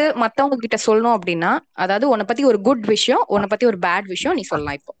வந்து மத்தவங்க கிட்ட சொல்லணும் அப்படின்னா, அதாவது உன்னை பத்தி ஒரு குட் விஷயம், உன்னை பத்தி ஒரு பேட் விஷயம் நீ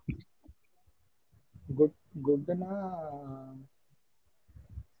சொல்லலாம். இப்போ குட்னா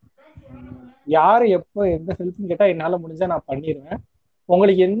யாரு எப்போ எந்த ஹெல்ப்னு கேட்டா என்னால முடிஞ்சா நான் பண்ணிடுவேன்.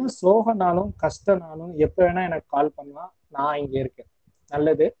 உங்களுக்கு என்ன சோகனாலும் கஷ்டனாலும் எப்ப வேணா எனக்கு கால் பண்ணலாம், நான் இங்க இருக்கேன்.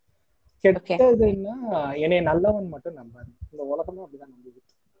 நல்லது. கெட்டதுன்னா என்னைய நல்லவன் மட்டும் நம்பாரு. இந்த உலகமும் அப்படிதான் நம்புது.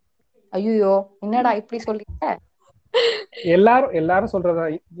 ஐயோ, என்னடா இப்படி சொல்லிட்ட? எல்லாரும் சொல்றதா.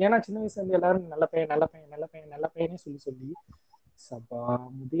 ஏன்னா சின்ன வயசுல இருந்து எல்லாரும் நல்ல பையன் நல்ல பையன் நல்ல பையன் நல்ல பையனே சொல்லி சபா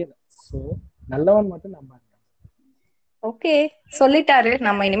முடியல. சோ நல்லவன் மட்டும் நம்பாரு. ஓகே, சொல்லிட்டாரு.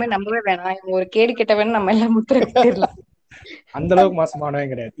 நம்ம இனிமே நம்பவே வேணாம். ஒரு கேடு கெட்டவன் நம்ம எல்லாம் முத்திர குத்திரலாம். அந்த அளவுக்கு மோசமானவே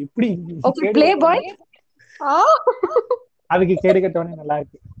கிடையாது. இப்படி ப்ளே பாய் அதுக்கு கேடு கெட்டவனே நல்லா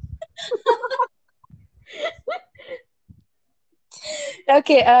இருக்கு.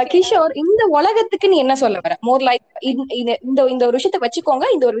 ஓகே, கிஷோர், இந்த உலகத்துக்கு நீ என்ன சொல்ல வர? மோர் லைக் இந்த ஒரு விஷயத்த வச்சுக்கோங்க,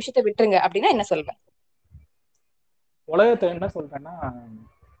 இந்த ஒரு விஷயத்த விட்டுருங்க அப்படின்னா என்ன சொல்லுவ? உலகத்தை என்ன சொல்றேன்னா,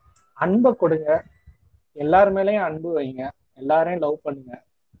 அன்பை கொடுங்க, எல்லாரு மேலயும் அன்பு வைங்க, எல்லாரையும் லவ் பண்ணுங்க.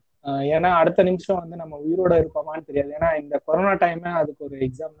 ஏன்னா அடுத்த நிமிஷம் வந்து நம்ம உயிரோட இருப்போமான்னு தெரியாது. ஏன்னா இந்த கொரோனா டைம் அதுக்கு ஒரு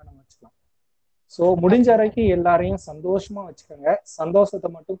எக்ஸாம் நம்ம வச்சுக்கலாம். ஸோ முடிஞ்ச வரைக்கும் எல்லாரையும் சந்தோஷமா வச்சுக்கோங்க, சந்தோஷத்தை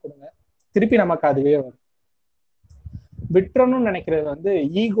மட்டும் கொடுங்க, திருப்பி நமக்கு அதுவே வரும். விட்டுறணும்னு நினைக்கிறது வந்து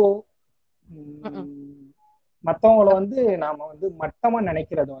ஈகோ, மற்றவங்களை வந்து நாம வந்து மட்டமா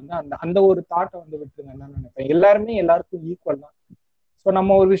நினைக்கிறது வந்து அந்த அந்த ஒரு தாட்டை வந்து விட்டுருங்கன்னு தான் நினைப்பேன். எல்லாருமே எல்லாருக்கும் ஈக்குவல் தான். ஸோ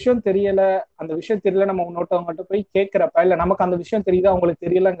நம்ம ஒரு விஷயம் தெரியல, அந்த விஷயம் தெரியல, நம்ம இன்னொருத்தவங்கள்ட்ட போய் கேட்கிறப்ப, இல்லை நமக்கு அந்த விஷயம் தெரியுது அவங்களுக்கு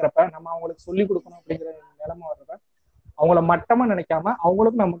தெரியலங்கிறப்ப நம்ம அவங்களுக்கு சொல்லி கொடுக்கணும் அப்படிங்கிற நிலைமை வர்றப்ப அவங்கள மட்டமா நினைக்காம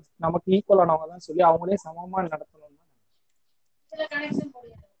அவங்களுக்கும் நமக்கு ஈக்குவலானவங்க தான் சொல்லி அவங்களே சமமா நடத்தணும்.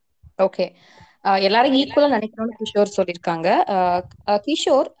 ஓகே, எல்லாரும் ஈக்குவலா நினைக்கணும்னு கிஷோர் சொல்லியிருக்காங்க.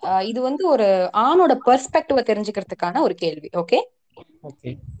 கிஷோர், இது வந்து ஒரு ஆணோட பெர்ஸ்பெக்டிவ தெரிஞ்சுக்கிறதுக்கான ஒரு கேள்வி. ஓகே,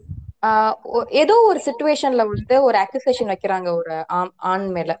 ஏதோ ஒரு சிச்சுவேஷன்ல வந்து ஒரு அக்யூசேஷன் வைக்கிறாங்க ஒரு ஆண்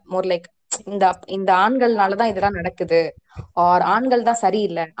மேல, மோர் லைக் இந்த ஆண்கள்னாலதான் இதெல்லாம் நடக்குது, ஆர் ஆண்கள் தான்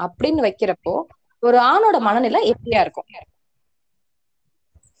சரியில்லை அப்படின்னு வைக்கிறப்போ ஒரு ஆணோட மனநிலை எப்படியா இருக்கும்?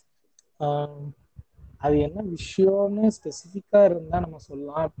 அது என்ன விஷயம்னு ஸ்பெசிஃபிக்கா இருந்தா நம்ம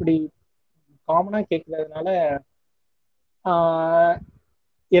சொல்லலாம். அப்படி காமனா கேட்கறதுனால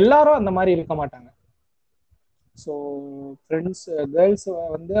எல்லாரும் அந்த மாதிரி இருக்க மாட்டாங்க. ஸோ ஃப்ரெண்ட்ஸ் கேர்ள்ஸ்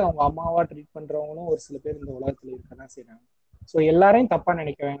வந்து அவங்க அம்மாவா ட்ரீட் பண்றவங்களும் ஒரு சில பேர் இந்த உலகத்துல இருக்கதான் செய்யறாங்க. ஸோ எல்லாரையும் தப்பா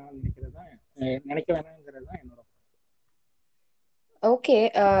நினைக்க வேணாம்ங்கிறது தான் என்னோட. ஓகே,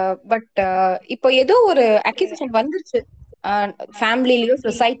 பட் இப்போ ஏதோ ஒரு அக்யூசேஷன் வந்துருச்சு ஃபேமிலிலயோ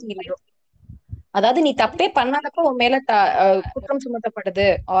சொசைட்டிலயோ, அதாவது நீ தப்பே பண்ணாதப்ப உன் மேல குற்றம் சுமத்தப்படுது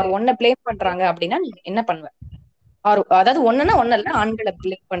ஆர் ஒன்ன பிளேம் பண்றாங்க அப்படின்னா நீ என்ன பண்ணுவ? ஆர் அதாவது ஒண்ணுன்னா ஒண்ணு இல்ல, ஆண்களை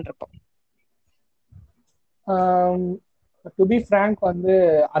பிளேம் பண்றப்போ. டு பி ஃப்ராங்க் வந்து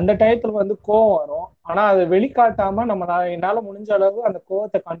அந்த டயத்துல வந்து கோவம் வரும். ஆனா அதை வெளிக்காட்டாம என்னால முடிஞ்ச அளவு அந்த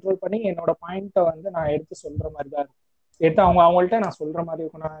கோவத்தை கண்ட்ரோல் பண்ணி என்னோட பாயிண்ட்டை வந்து நான் எடுத்து சொல்ற மாதிரி தான் இருக்கும். எடுத்து அவங்கள்ட்ட நான் சொல்ற மாதிரி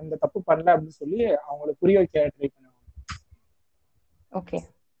இருக்கும், நான் இந்த தப்பு பண்ணல அப்படின்னு சொல்லி அவங்களுக்கு புரிய வைக்க ட்ரை பண்ணுவேன். Okay,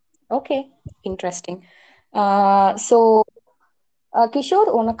 okay, interesting. So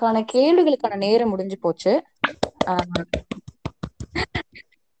Kishore, உனக்கான கேள்விகளுக்கான நேரம் முடிஞ்சு போச்சு.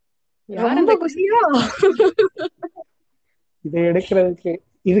 ரொம்ப குஷியா இதை எடுக்கிறதுக்கு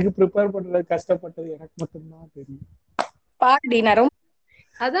இதுக்கு ப்ரிப்பேர் பண்றது கஷ்டப்பட்டது எனக்கு மட்டும்தான் தெரியும். பாடி நான் ரொம்ப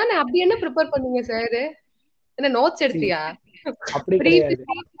அதானே. அப்படி என்ன ப்ரிப்பேர் பண்ணீங்க சார்? என்ன நோட்ஸ் எடுத்தியா? அப்படி கிடையாது,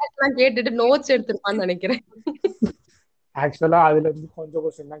 கேட்டுட்டு நோட்ஸ் எடுத்துருப்பான்னு நினைக்கிறேன். ஆக்சுவலா அதுல இருந்து கொஞ்சம்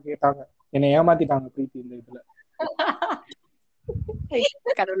கொஸ்டின் தான் கேட்டாங்க, என்னை ஏமாத்திட்டாங்க பிரீத்தி இந்த இதுல.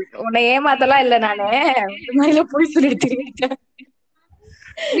 உன்னை ஏமாத்தலாம் இல்ல, நானு போய் சொல்லிட்டு.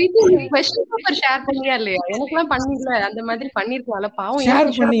 பிரீத்தி நீ கொஸ்டின் பேப்பர் ஷேர் பண்ணியா இல்லையா? எனக்கெல்லாம் பண்ணல. அந்த மாதிரி பண்ணிருக்கலாம்ல. பாவம் ஷேர்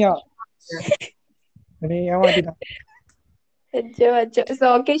ஏன் பண்ணியா? நீ ஏமாத்திட்டான். So,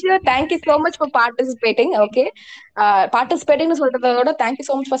 Kishore, thank you so much for participating. Okay, participating சொல்றதை விட thank you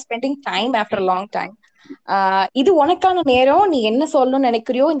so much for spending time after a long time. இது உனக்கான நேரம். நீ என்ன சொல்லணும்னு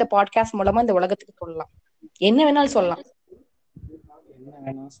நினைக்கிறியோ இந்த பாட்காஸ்ட் மூலமா இந்த உலகத்துக்கு சொல்லலாம். என்ன வேணாலும் சொல்லலாம். என்ன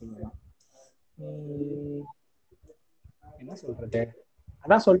வேணா சொல்லலாம். என்ன சொல்றது,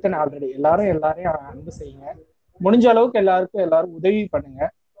 அதான் சொல்லிட்டேன் ஆல்ரெடி. எல்லாரையும் அன்பு செய்யுங்க. முடிஞ்ச அளவுக்கு எல்லாரும் உதவி பண்ணுங்க.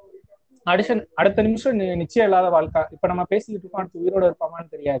 அடுத்த நிமிஷம் நிச்சயம் இல்லாத வாழ்க்கை. இப்ப நம்ம பேசிக்கிட்டு இருக்கோம், அடுத்து உயிரோட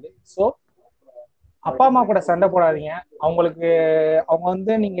இருப்பாமான்னு தெரியாது. சோ அப்பா அம்மா கூட சண்டை போடாதீங்க.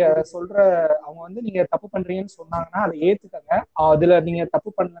 அவங்க நீங்க தப்பு பண்றீங்கன்னு சொன்னாங்கன்னா அதை ஏத்துக்கங்க. அதுல நீங்க தப்பு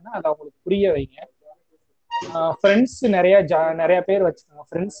பண்ணலன்னா அதை அவங்களுக்கு புரிய வைங்க. ஃப்ரெண்ட்ஸ் நிறைய பேர் வச்சுக்கோங்க.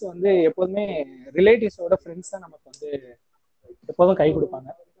 ஃப்ரெண்ட்ஸ் எப்போதுமே ரிலேட்டிவ்ஸோட ஃப்ரெண்ட்ஸ் தான் நமக்கு எப்போதும் கை கொடுப்பாங்க.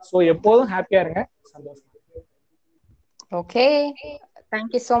 ஸோ எப்போதும் ஹாப்பியா இருங்க, சந்தோஷம். Okay, thank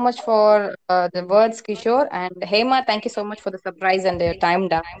you so much for the words, Kishore. And Hema, thank you so much for the surprise and your time.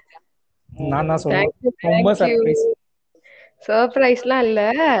 நான் தான் சொல்லுவேன், ரொம்ப சர்ப்ரைஸ். சர்ப்ரைஸ்லாம் இல்ல,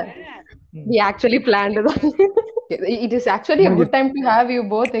 we actually planned that. It is actually a good time to have you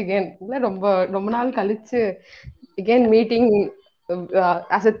both again. ரொம்ப நாள் கழிச்சு again meeting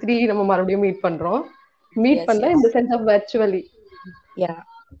as a 3 நம்ம மறுபடியும் மீட் பண்றோம். மீட் பண்ணல in the sense of virtually. Yeah,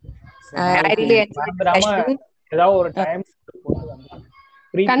 I really enjoyed the session. ஏதாவது ஒரு time போட்டு வந்து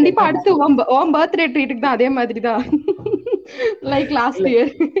கண்டிப்பா அடுத்து ஓம் பர்த்டே ட்ரீட்டுக்கு தான் அதே மாதிரி தான் லைக் லாஸ்ட்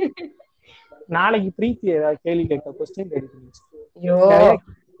இயர். நாளைக்கு பிரீத்தி ஏதாவது கேள்வி கேட்க क्वेश्चन ரெடி பண்ணிச்சு.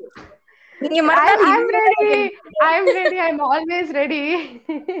 நீங்க I'm ready. I'm always ready.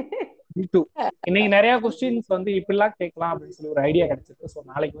 இன்னைக்கு நிறைய क्वेश्चंस இப்படிலாம் கேட்கலாம் அப்படின்னு சொல்லி ஒரு ஐடியா கிடைச்சிருக்கு. சோ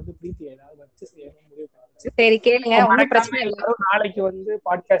நாளைக்கு பிரீத்தி ஏதாவது வச்சு செய்யணும் முடிவு பண்ணிச்சு. சரி கேளுங்க, ஒண்ணும் பிரச்சனை இல்ல. நாளைக்கு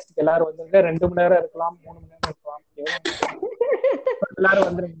பாட்காஸ்ட்க்கு எல்லாரும் 2 மணி நேரம் இருக்கலாம், 3 மணி நேரம் இருக்கலாம். எல்லாரும்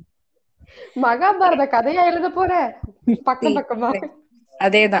வந்துருங்க. மகாபாரத கதையா எழுத போற பக்கமா.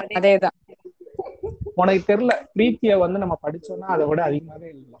 அதேதான். உனக்கு தெரியல, பிரீத்திய நம்ம படிச்சோம்னா அதை விட அதிகமாவே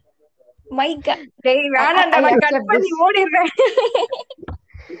எழுதலாம்.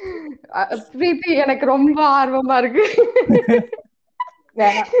 பிரீத்தி எனக்கு ரொம்ப ஆர்வமா இருக்கு.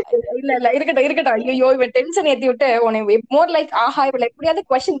 இல்ல இருக்கட்டும். ஐயோ இவன் டென்ஷன் ஏத்தி விட்டு உனக்கு மோர் லைக் ஆஹா இவள எப்படியாவது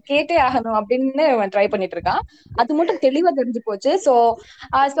क्वेश्चन கேட்டே ஆகணும் அப்படின்னு ட்ரை பண்ணிட்டு இருக்கான். அது மட்டும் தெளிவா தெரிஞ்சு போச்சு. So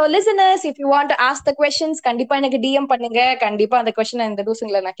listeners, if you want to ask the questions, கண்டிப்பா எனக்கு DM பண்ணுங்க. கண்டிப்பா அந்த क्वेश्चन இந்த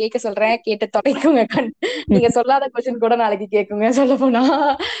லூசுங்களை நான் கேட்க சொல்றேன். கேட்டு தொலைக்குங்க. நீங்க சொல்லாத क्वेश्चन கூட நாளைக்கு கேக்குங்க. சொல்ல போனா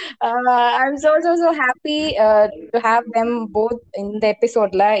I'm so happy to have them both இந்த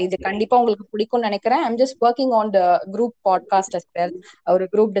எபிசோட்ல. இது கண்டிப்பா உங்களுக்கு பிடிக்கும்னு நினைக்கிறேன். I'm just working on the group podcast as well. ஒரு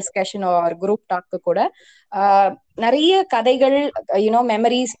குரூப் டிஸ்கஷன் ஒரு குரூப் டாக் கூட நிறைய கதைகள்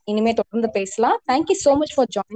மெமரிஸ் இனிமே தொடர்ந்து பேசலாம். Thank you so much for joining.